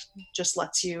and just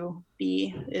lets you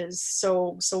be is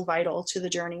so, so vital to the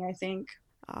journey, I think.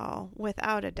 Oh,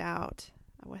 without a doubt.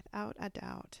 Without a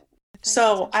doubt.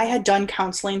 So I had done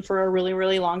counseling for a really,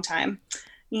 really long time,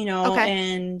 you know,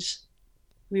 and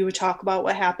we would talk about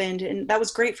what happened. And that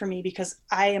was great for me, because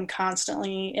I am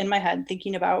constantly in my head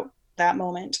thinking about that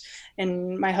moment.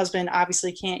 And my husband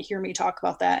obviously can't hear me talk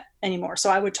about that anymore. So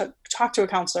I would talk to a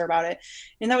counselor about it.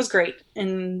 And that was great.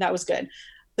 And that was good.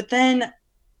 But then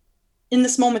in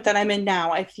this moment that I'm in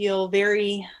now, I feel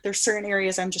there's certain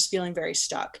areas I'm just feeling very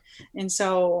stuck. And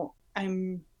so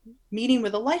I'm meeting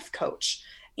with a life coach.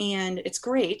 And it's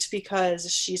great because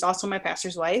she's also my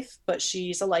pastor's wife, but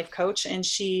she's a life coach, and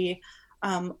she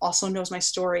also knows my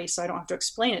story, so I don't have to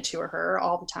explain it to her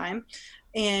all the time.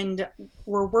 And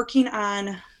we're working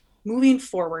on moving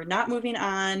forward, not moving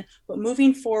on, but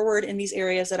moving forward in these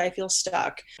areas that I feel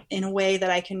stuck, in a way that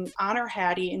I can honor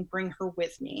Hattie and bring her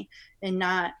with me, and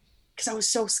not, because I was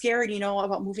so scared, you know,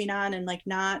 about moving on and like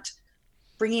not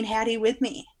bringing Hattie with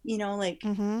me, you know, like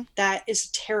that is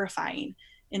terrifying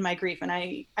in my grief. And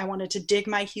I wanted to dig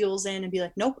my heels in and be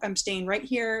like, nope, I'm staying right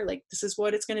here. Like, this is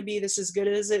what it's going to be. This is as good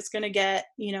as it's going to get,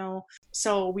 you know?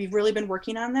 So we've really been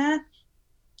working on that.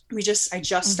 I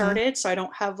just started, so I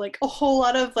don't have like a whole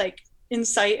lot of like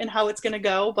insight in how it's going to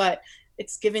go, but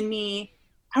it's given me,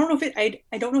 I don't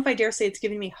know if I dare say it's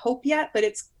giving me hope yet, but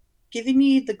it's giving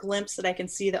me the glimpse that I can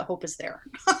see that hope is there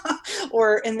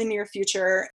or in the near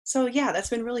future. So yeah, that's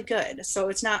been really good. So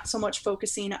it's not so much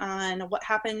focusing on what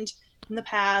happened in the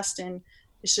past, and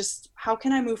it's just, how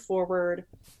can I move forward,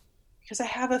 because I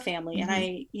have a family and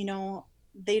I, you know,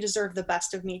 they deserve the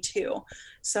best of me too.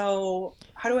 So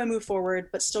how do I move forward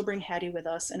but still bring Hattie with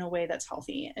us in a way that's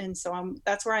healthy? And so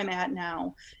that's where I'm at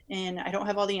now, and I don't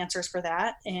have all the answers for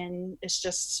that, and it's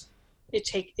just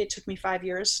it took me 5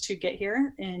 years to get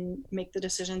here and make the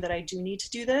decision that I do need to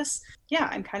do this. Yeah,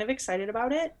 I'm kind of excited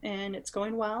about it, and it's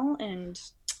going well, and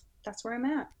that's where I'm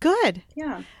at. Good.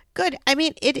 Yeah. Good. I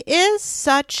mean, it is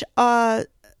such a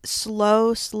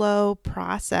slow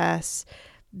process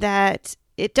that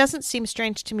it doesn't seem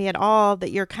strange to me at all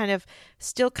that you're kind of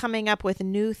still coming up with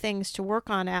new things to work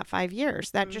on at 5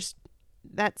 years.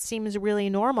 That seems really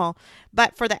normal.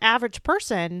 But for the average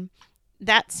person,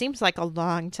 that seems like a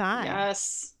long time.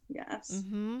 Yes.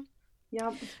 Mm-hmm.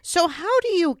 Yep. So how do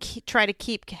you try to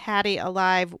keep Hattie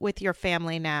alive with your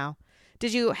family now?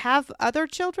 Did you have other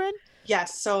children?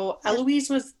 Yes. So Eloise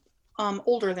was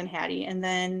older than Hattie. And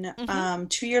then Mm-hmm.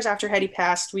 2 years after Hattie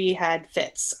passed, we had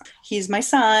Fitz. He's my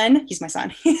son. He's my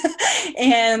son.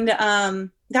 And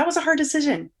that was a hard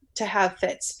decision to have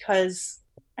Fitz because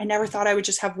I never thought I would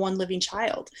just have one living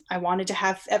child. I wanted to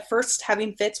have, at first,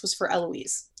 having Fitz was for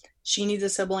Eloise. She needs a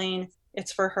sibling.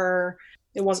 It's for her.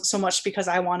 It wasn't so much because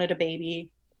I wanted a baby.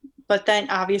 But then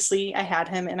obviously I had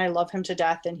him and I love him to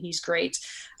death and he's great.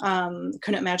 Couldn't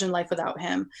imagine life without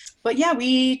him. But yeah,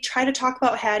 we try to talk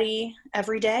about Hattie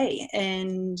every day,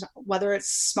 and whether it's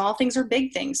small things or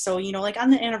big things. So, like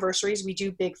on the anniversaries, we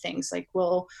do big things. Like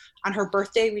on her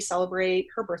birthday, we celebrate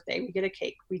her birthday. We get a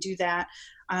cake. We do that.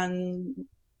 On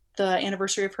the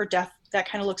anniversary of her death, that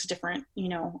kind of looks different,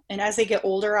 and as they get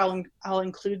older, I'll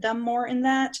include them more in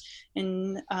that.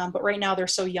 And but right now they're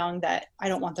so young that I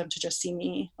don't want them to just see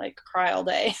me like cry all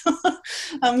day.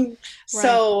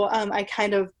 So I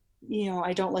kind of,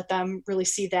 I don't let them really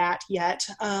see that yet.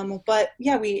 But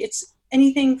yeah, it's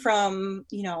anything from,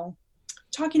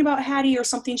 talking about Hattie or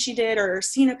something she did, or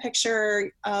seeing a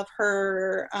picture of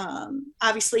her.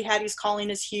 Obviously Hattie's calling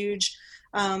is huge.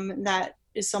 That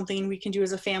is something we can do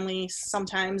as a family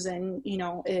sometimes, and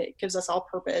it gives us all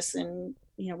purpose, and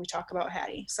we talk about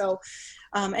Hattie. So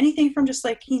anything from just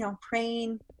like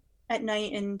praying at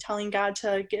night and telling God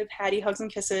to give Hattie hugs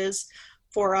and kisses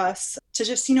for us, to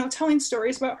just telling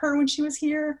stories about her when she was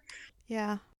here.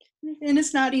 Yeah. And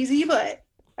it's not easy, but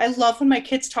I love when my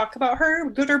kids talk about her,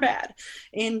 good or bad,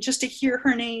 and just to hear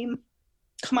her name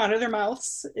come out of their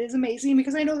mouths is amazing,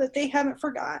 because I know that they haven't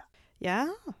forgot. Yeah.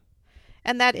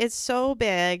 And that is so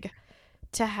big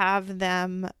to have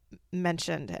them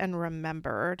mentioned and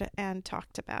remembered and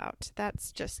talked about.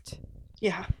 That's just,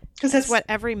 yeah, because that's what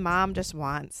every mom just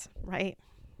wants, right?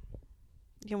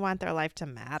 You want their life to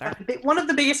matter. One of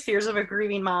the biggest fears of a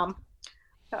grieving mom,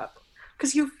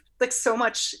 because you like so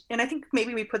much, and I think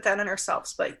maybe we put that on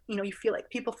ourselves, but you feel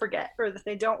like people forget, or that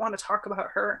they don't want to talk about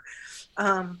her,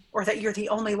 or that you're the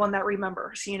only one that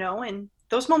remembers, and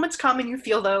those moments come and you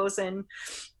feel those,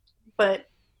 but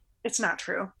it's not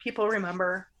true. People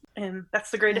remember, and that's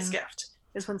the greatest gift,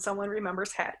 is when someone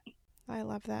remembers Hattie. I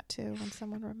love that too, when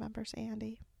someone remembers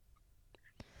Andy.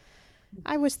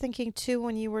 I was thinking too,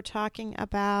 when you were talking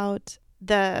about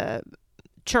the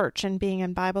church and being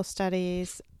in Bible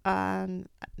studies, and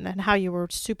how you were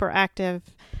super active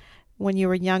when you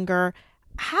were younger.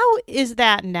 How is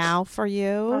that now for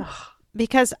you? Ugh.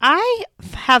 Because I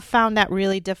have found that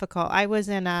really difficult. I was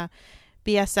in a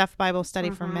BSF Bible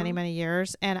study for many, many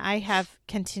years, and I have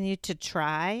continued to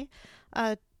try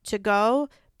to go,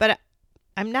 but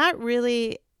I'm not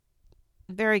really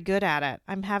very good at it.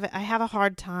 I have a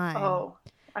hard time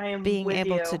I am being with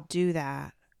able you. to do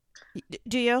that.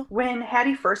 Do you? When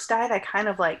Hattie first died, I kind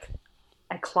of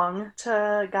I clung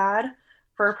to God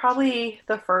for probably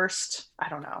the first, I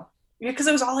don't know, because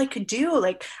it was all I could do.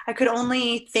 Like I could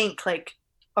only think like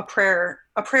a prayer.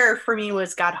 A prayer for me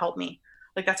was, God help me.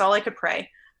 Like that's all I could pray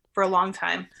for a long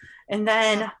time. And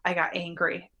then I got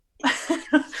angry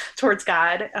towards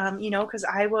God, because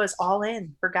I was all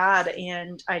in for God,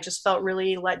 and I just felt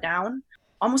really let down,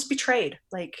 almost betrayed.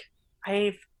 Like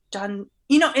I've done,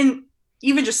 and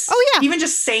even just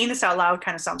saying this out loud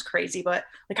kind of sounds crazy, but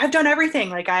like I've done everything.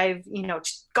 Like I've,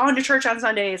 gone to church on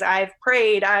Sundays, I've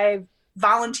prayed, I've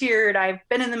volunteered, I've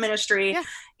been in the ministry,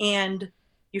 and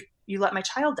you let my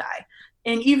child die.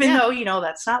 And even though,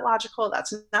 that's not logical,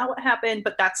 that's not what happened,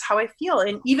 but that's how I feel.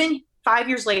 And even 5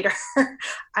 years later,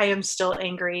 I am still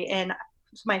angry. And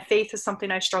my faith is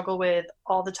something I struggle with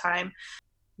all the time.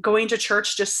 Going to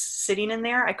church, just sitting in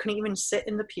there, I couldn't even sit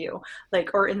in the pew,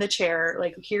 or in the chair,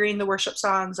 hearing the worship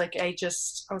songs. I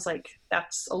was like,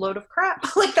 that's a load of crap.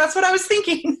 That's what I was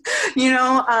thinking,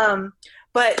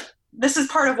 but this is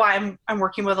part of why I'm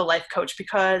working with a life coach,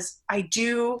 because I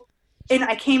do. And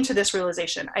I came to this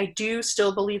realization. I do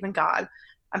still believe in God.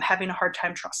 I'm having a hard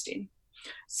time trusting.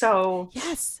 So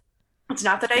yes, it's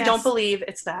not that I don't believe,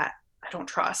 it's that I don't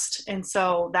trust. And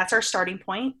so that's our starting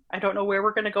point. I don't know where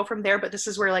we're going to go from there, but this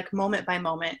is where moment by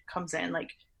moment comes in.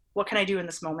 What can I do in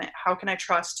this moment? How can I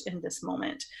trust in this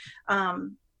moment?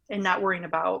 And not worrying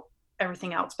about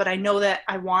everything else. But I know that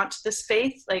I want this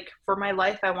faith, for my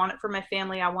life. I want it for my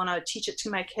family. I want to teach it to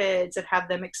my kids and have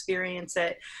them experience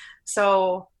it.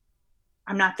 So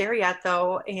I'm not there yet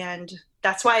though. And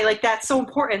that's why that's so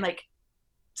important,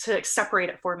 to separate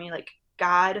it for me.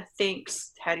 God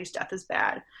thinks Hattie's death is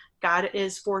bad. God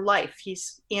is for life.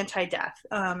 He's anti-death.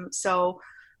 So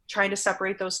trying to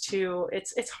separate those two,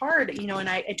 it's hard, and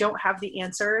I don't have the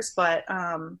answers, but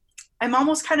I'm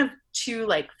almost kind of too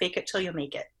like fake it till you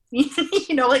make it.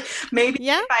 Like maybe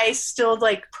if I still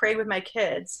like pray with my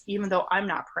kids, even though I'm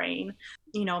not praying,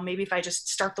 maybe if I just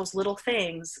start those little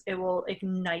things, it will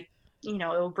ignite, it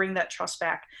will bring that trust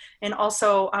back. And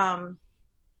also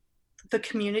the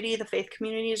faith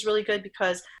community is really good,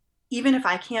 because even if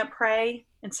I can't pray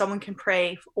and someone can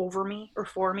pray over me or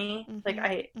for me, like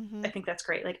I think that's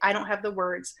great. Like I don't have the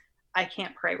words, I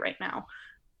can't pray right now,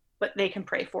 but they can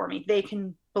pray for me. They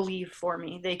can believe for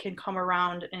me. They can come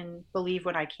around and believe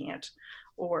when I can't,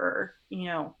 or,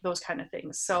 those kind of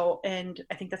things. So, and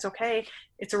I think that's okay.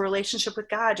 It's a relationship with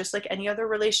God, just like any other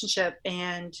relationship.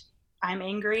 And I'm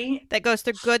angry. That goes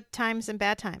through good times and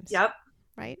bad times. Yep.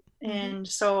 Right. And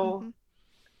so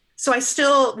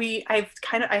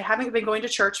I haven't been going to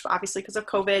church, obviously, because of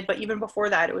COVID, but even before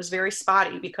that, it was very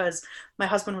spotty, because my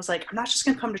husband was like, I'm not just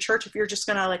going to come to church if you're just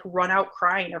going to like run out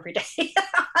crying every day.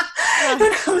 And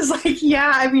I was like,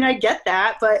 yeah, I mean, I get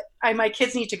that, but my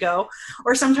kids need to go.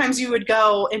 Or sometimes you would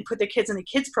go and put the kids in the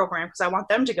kids program because I want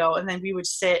them to go. And then we would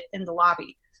sit in the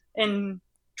lobby and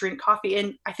drink coffee.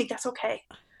 And I think that's okay.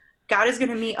 God is going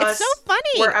to meet us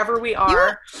wherever we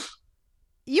are.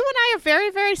 You and I are very,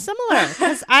 very similar,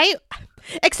 because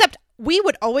except we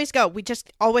would always go. We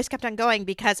just always kept on going,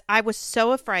 because I was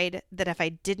so afraid that if I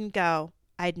didn't go,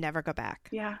 I'd never go back.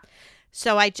 Yeah.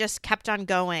 So I just kept on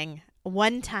going.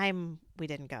 One time we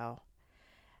didn't go.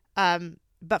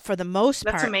 But for the most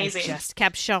part, amazing. I just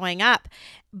kept showing up.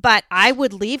 But I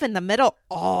would leave in the middle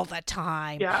all the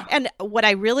time. Yeah. And what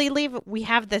I really leave, we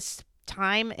have this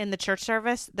time in the church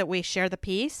service that we share the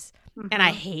peace. And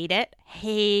I hate it.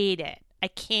 I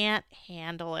can't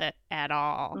handle it at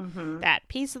all. That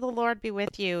peace of the Lord be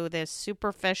with you, this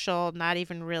superficial, not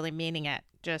even really meaning it,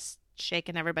 just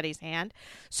shaking everybody's hand.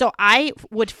 So I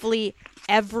would flee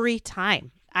every time.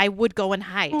 I would go and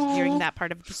hide during that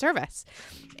part of the service.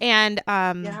 And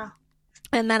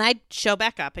and then I'd show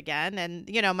back up again. And,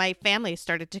 my family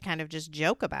started to kind of just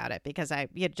joke about it, because I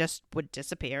just would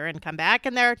disappear and come back.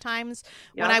 And there are times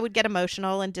when I would get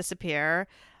emotional and disappear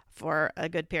for a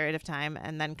good period of time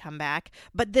and then come back.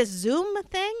 But this Zoom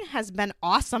thing has been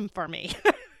awesome for me.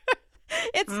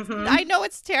 I know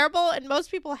it's terrible, and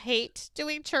most people hate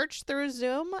doing church through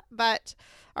Zoom,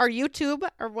 or YouTube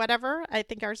or whatever. I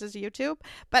think ours is YouTube,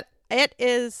 but it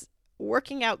is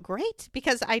working out great,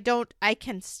 because I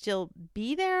can still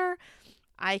be there.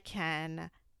 I can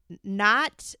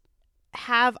not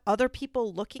have other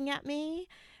people looking at me,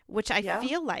 which I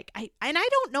feel like I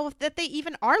don't know if that they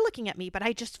even are looking at me, but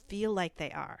I just feel like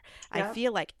they are. Yeah. I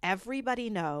feel like everybody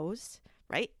knows,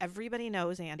 right? Everybody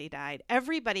knows Andy died.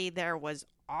 Everybody there was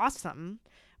awesome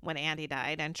when Andy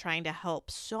died and trying to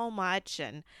help so much.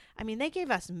 And I mean, they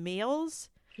gave us meals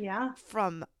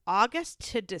from August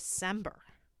to December.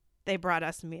 They brought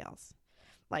us meals.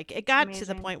 Like, it got to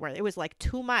the point where it was like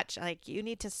too much. Like, you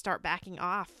need to start backing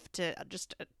off to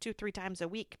just 2-3 times a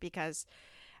week, because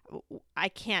I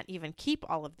can't even keep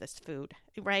all of this food,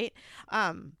 right?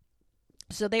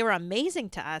 So they were amazing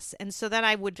to us. And so then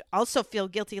I would also feel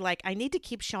guilty, like I need to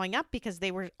keep showing up, because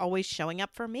they were always showing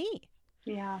up for me.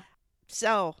 Yeah.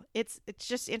 So it's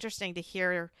just interesting to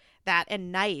hear that,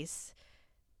 and nice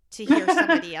to hear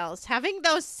somebody else having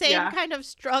those same kind of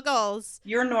struggles.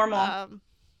 You're normal.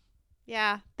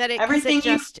 That everything it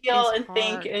you just feel is and hard.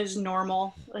 think is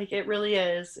normal. Like, it really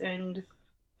is. And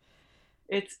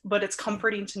it's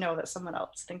comforting to know that someone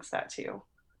else thinks that too.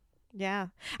 Yeah.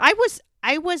 I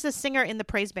was a singer in the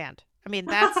praise band. I mean,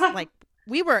 that's like,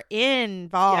 we were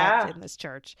involved in this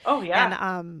church. Oh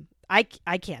yeah. And I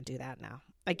can't do that now.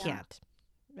 I can't.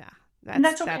 Yeah. And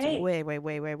that's okay. That's way, way,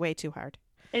 way, way, way too hard.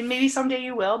 And maybe someday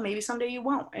you will, maybe someday you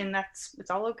won't. And it's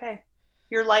all okay.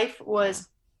 Your life was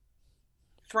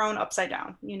thrown upside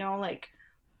down, like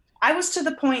I was to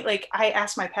the point, like I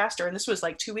asked my pastor, and this was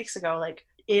like 2 weeks ago, like,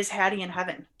 is Hattie in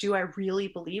heaven? Do I really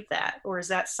believe that? Or is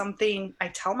that something I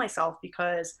tell myself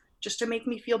because just to make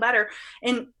me feel better?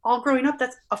 And all growing up,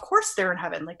 that's, of course they're in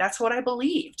heaven. Like, that's what I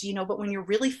believed, but when you're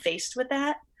really faced with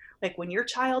that, like when your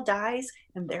child dies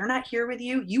and they're not here with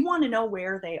you, you want to know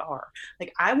where they are.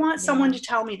 Like, I want someone to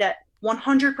tell me that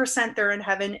 100% they're in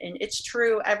heaven and it's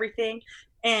true, everything.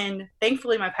 And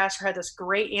thankfully my pastor had this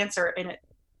great answer, and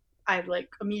I like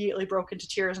immediately broke into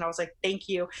tears, and I was like, thank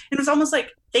you. And it was almost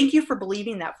like, thank you for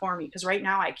believing that for me, because right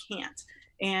now I can't.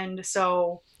 And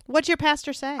so what'd your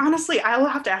pastor say? Honestly, I will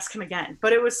have to ask him again,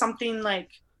 but it was something like,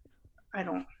 I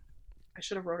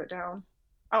should have wrote it down.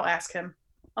 I'll ask him.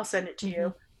 I'll send it to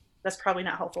you. That's probably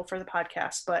not helpful for the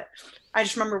podcast, but I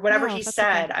just remember whatever he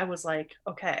said, okay. I was like,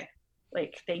 okay,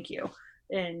 like, thank you.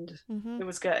 And it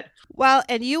was good. Well,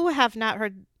 and you have not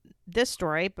heard this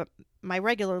story, but my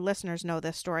regular listeners know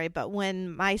this story. But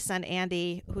when my son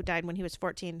Andy, who died when he was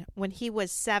 14, when he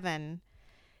was 7,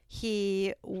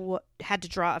 he had to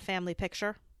draw a family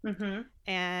picture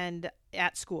and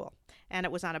at school. And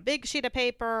it was on a big sheet of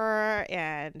paper,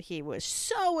 and he was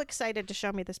so excited to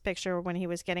show me this picture when he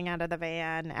was getting out of the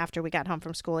van after we got home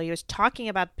from school. He was talking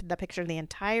about the picture the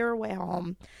entire way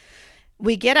home.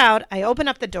 We get out, I open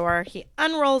up the door, he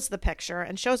unrolls the picture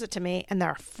and shows it to me, and there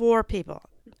are 4 people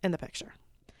in the picture.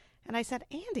 And I said,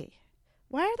 Andy,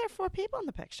 why are there 4 people in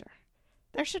the picture?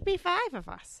 There should be 5 of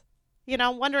us. You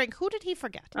know, wondering, who did he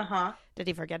forget? Did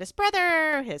he forget his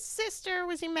brother, his sister?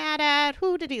 Was he mad at?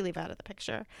 Who did he leave out of the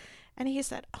picture? And he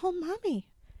said, oh, Mommy,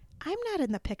 I'm not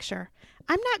in the picture.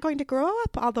 I'm not going to grow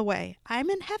up all the way. I'm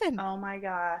in heaven. Oh, my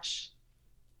gosh.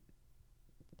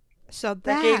 So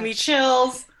that gave me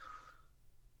chills.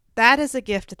 That is a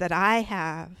gift that I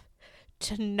have,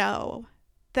 to know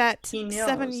that he knows,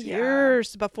 7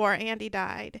 years before Andy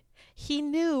died, he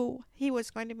knew he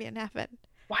was going to be in heaven.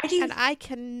 Why do you? And I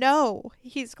can know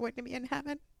he's going to be in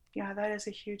heaven. Yeah, that is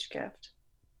a huge gift.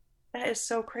 That is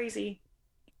so crazy.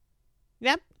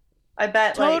 Yep. I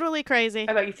bet. Totally crazy.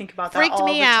 I bet you think about that all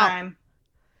the time.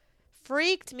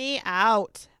 Freaked me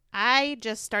out. I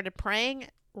just started praying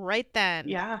right then.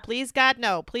 Yeah. Please God,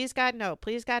 no. Please God, no.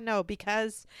 Please God, no.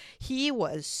 Because he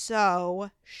was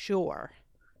so sure.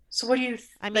 So what do you?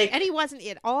 And he wasn't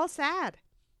at all sad.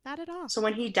 Not at all. So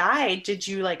when he died, did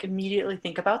you immediately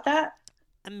think about that?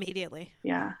 Immediately.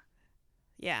 Yeah.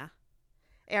 Yeah.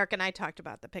 Eric and I talked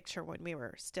about the picture when we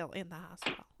were still in the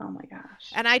hospital. Oh my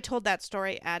gosh. And I told that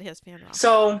story at his funeral.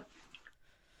 So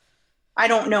I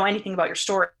don't know anything about your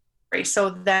story. So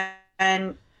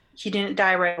then he didn't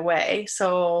die right away.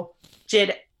 So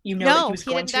did you know that he was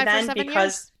going to then?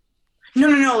 Because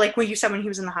no. Like when you said when he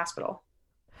was in the hospital.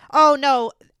 Oh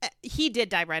no, he did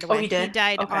die right away. Oh, he did? He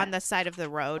died Okay. on the side of the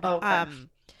road. Oh, okay.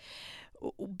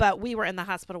 But we were in the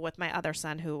hospital with my other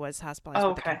son who was hospitalized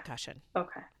with a concussion.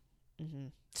 Okay. Mm-hmm.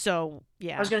 So,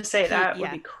 yeah. I was going to say that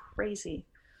would be crazy.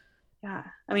 Yeah.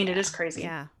 I mean, it is crazy.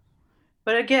 Yeah.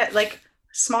 But again,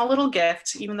 small little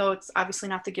gift, even though it's obviously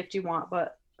not the gift you want,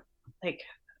 but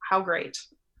how great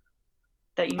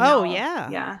that you know. Oh, yeah.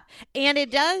 Yeah. And it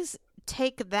does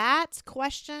take that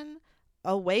question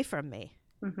away from me.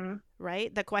 Mm-hmm.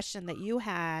 Right? The question that you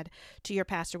had to your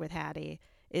pastor with Hattie,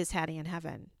 is Hattie in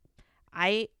heaven?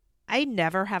 I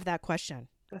never have that question.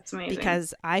 That's amazing.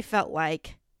 Because I felt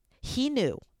like he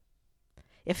knew.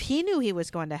 If he knew he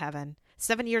was going to heaven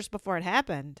 7 years before it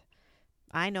happened,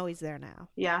 I know he's there now.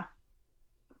 Yeah.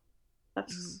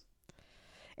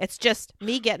 It's just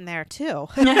me getting there too.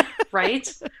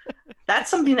 Right? That's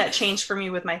something that changed for me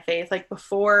with my faith.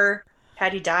 Before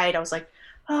Hattie died, I was like,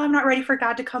 oh, I'm not ready for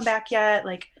God to come back yet.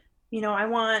 I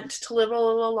want to live a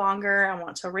little longer. I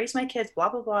want to raise my kids, blah,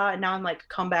 blah, blah. And now I'm like,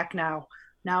 come back now.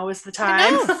 Now is the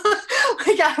time.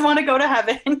 I want to go to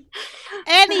heaven.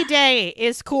 Any day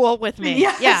is cool with me.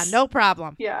 Yes. Yeah, no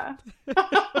problem. Yeah.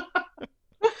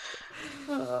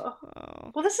 Well,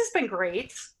 this has been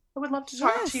great. I would love to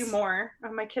talk to you more.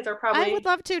 My kids are probably... I would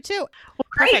love to, too. Well,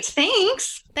 great. Perfect.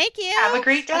 Thanks. Thank you. Have a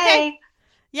great day. Okay.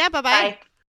 Yeah, bye-bye.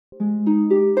 Bye.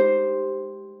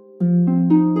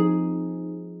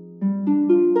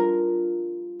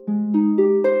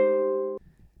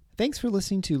 Thanks for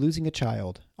listening to Losing a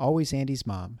Child, Always Andy's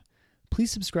Mom.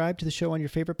 Please subscribe to the show on your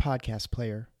favorite podcast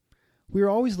player. We are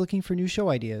always looking for new show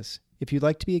ideas. If you'd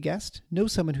like to be a guest, know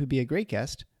someone who'd be a great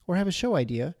guest, or have a show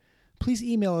idea, please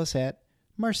email us at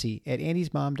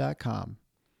marcy@andysmom.com.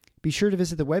 Be sure to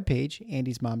visit the webpage,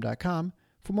 andysmom.com,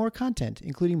 for more content,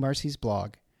 including Marcy's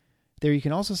blog. There you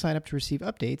can also sign up to receive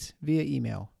updates via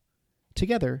email.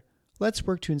 Together, let's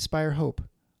work to inspire hope,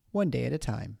 one day at a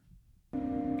time.